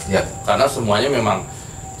gitu. Ya. Karena semuanya memang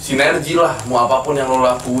sinergi lah, mau apapun yang lo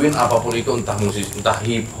lakuin, apapun itu, entah musik, entah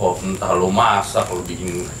hip hop, entah lo masak, lo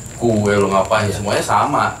bikin kue, lo ngapain, semuanya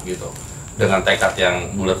sama gitu. Dengan tekad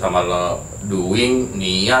yang bulat sama lo doing,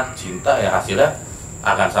 niat, cinta, ya hasilnya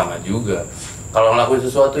akan sama juga. Kalau ngelakuin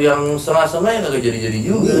sesuatu yang setengah-setengah ya kagak jadi-jadi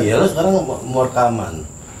juga. Iya, lo sekarang mau rekaman.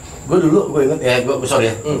 Gue inget ya, sorry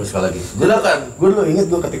ya, sekali lagi. Gue dulu inget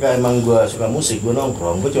ketika emang gue suka musik, gue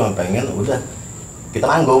nongkrong, gue cuma pengen udah kita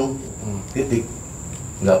manggung, titik.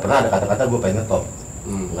 Nggak pernah ada kata-kata gue pengen ngetop,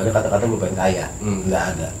 nggak ada kata-kata gue pengen kaya, nggak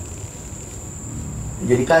ada.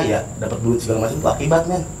 Jadi kaya, dapat duit segala macam itu akibat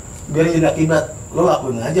men. Biarin jadi akibat, lo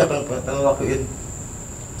lakuin aja apa yang pengen lo lakuin.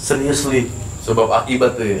 Seriously. Sebab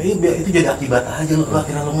akibat tuh ya? Iya, itu jadi akibat aja lo,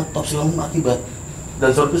 akhirnya lo ngetop segala macam akibat.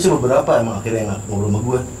 Dan soal itu sih beberapa emang akhirnya yang ngobrol sama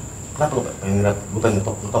gue. Kenapa lo pengen rap? Gue pengen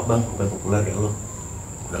ngetop bang, gue pengen populer kayak lo.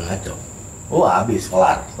 Udah ngaco. Oh habis,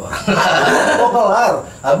 kelar tuh orang. Oh kelar,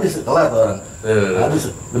 habis, kelar tuh orang. Habis,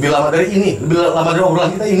 lebih lama dari ini, lebih lama dari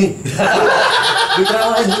obrolan kita ini.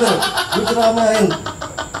 Diceramain bener, diceramain.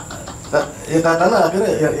 Ya karena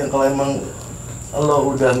akhirnya yang kalau emang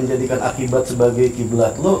lo udah menjadikan akibat sebagai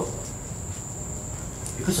kiblat lo,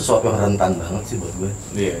 itu sesuatu yang rentan banget sih buat gue.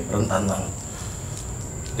 Iya. Rentan banget.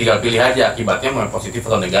 Tinggal pilih aja akibatnya mau positif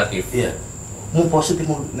atau negatif. Iya. Mau positif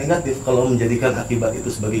mau negatif, kalau menjadikan akibat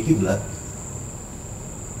itu sebagai kiblat,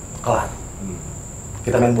 kelar.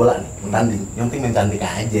 Kita main bola nih, tanding. Yang penting main cantik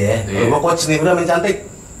aja. Kalau gue coach nih, udah main cantik.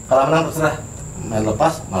 Kalau menang terserah. Main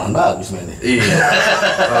lepas, malah bagus mainnya. Iya.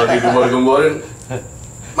 Kalau digembor-gemborin,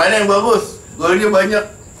 mainnya yang bagus, golnya banyak.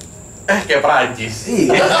 Kayak Perancis.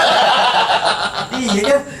 Iya. Iya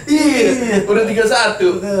kan? Iya. Udah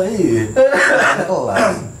 3-1. Iya.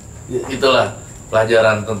 Kelar. Itulah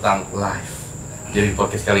pelajaran tentang life. Jadi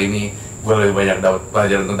podcast kali ini gue lebih banyak dapat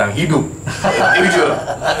pelajaran tentang hidup. Jujur.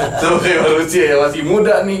 Sebagai manusia yang masih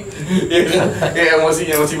muda nih, ya kan? Kayak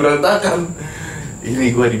emosinya masih berantakan.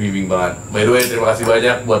 Ini gue dibimbing banget. By the way, terima kasih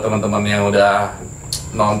banyak buat teman-teman yang udah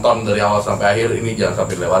nonton dari awal sampai akhir. Ini jangan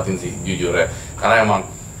sampai lewatin sih, jujur ya. Karena emang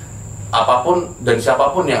apapun dan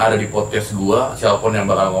siapapun yang ada di podcast gua, siapapun yang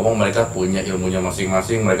bakal ngomong, mereka punya ilmunya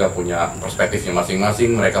masing-masing, mereka punya perspektifnya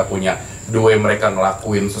masing-masing, mereka punya the way mereka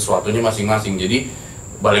ngelakuin sesuatunya masing-masing. Jadi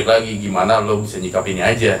balik lagi gimana lo bisa nyikapinnya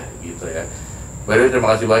aja gitu ya. By the way,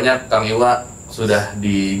 terima kasih banyak Kang Iwa sudah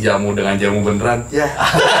dijamu dengan jamu beneran. Ya.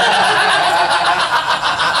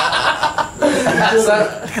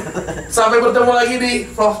 Sampai bertemu lagi di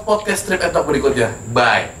vlog podcast Trip and Talk berikutnya.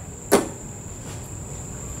 Bye.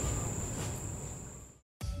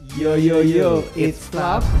 Yo, it's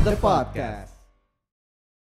Fluff the Podcast.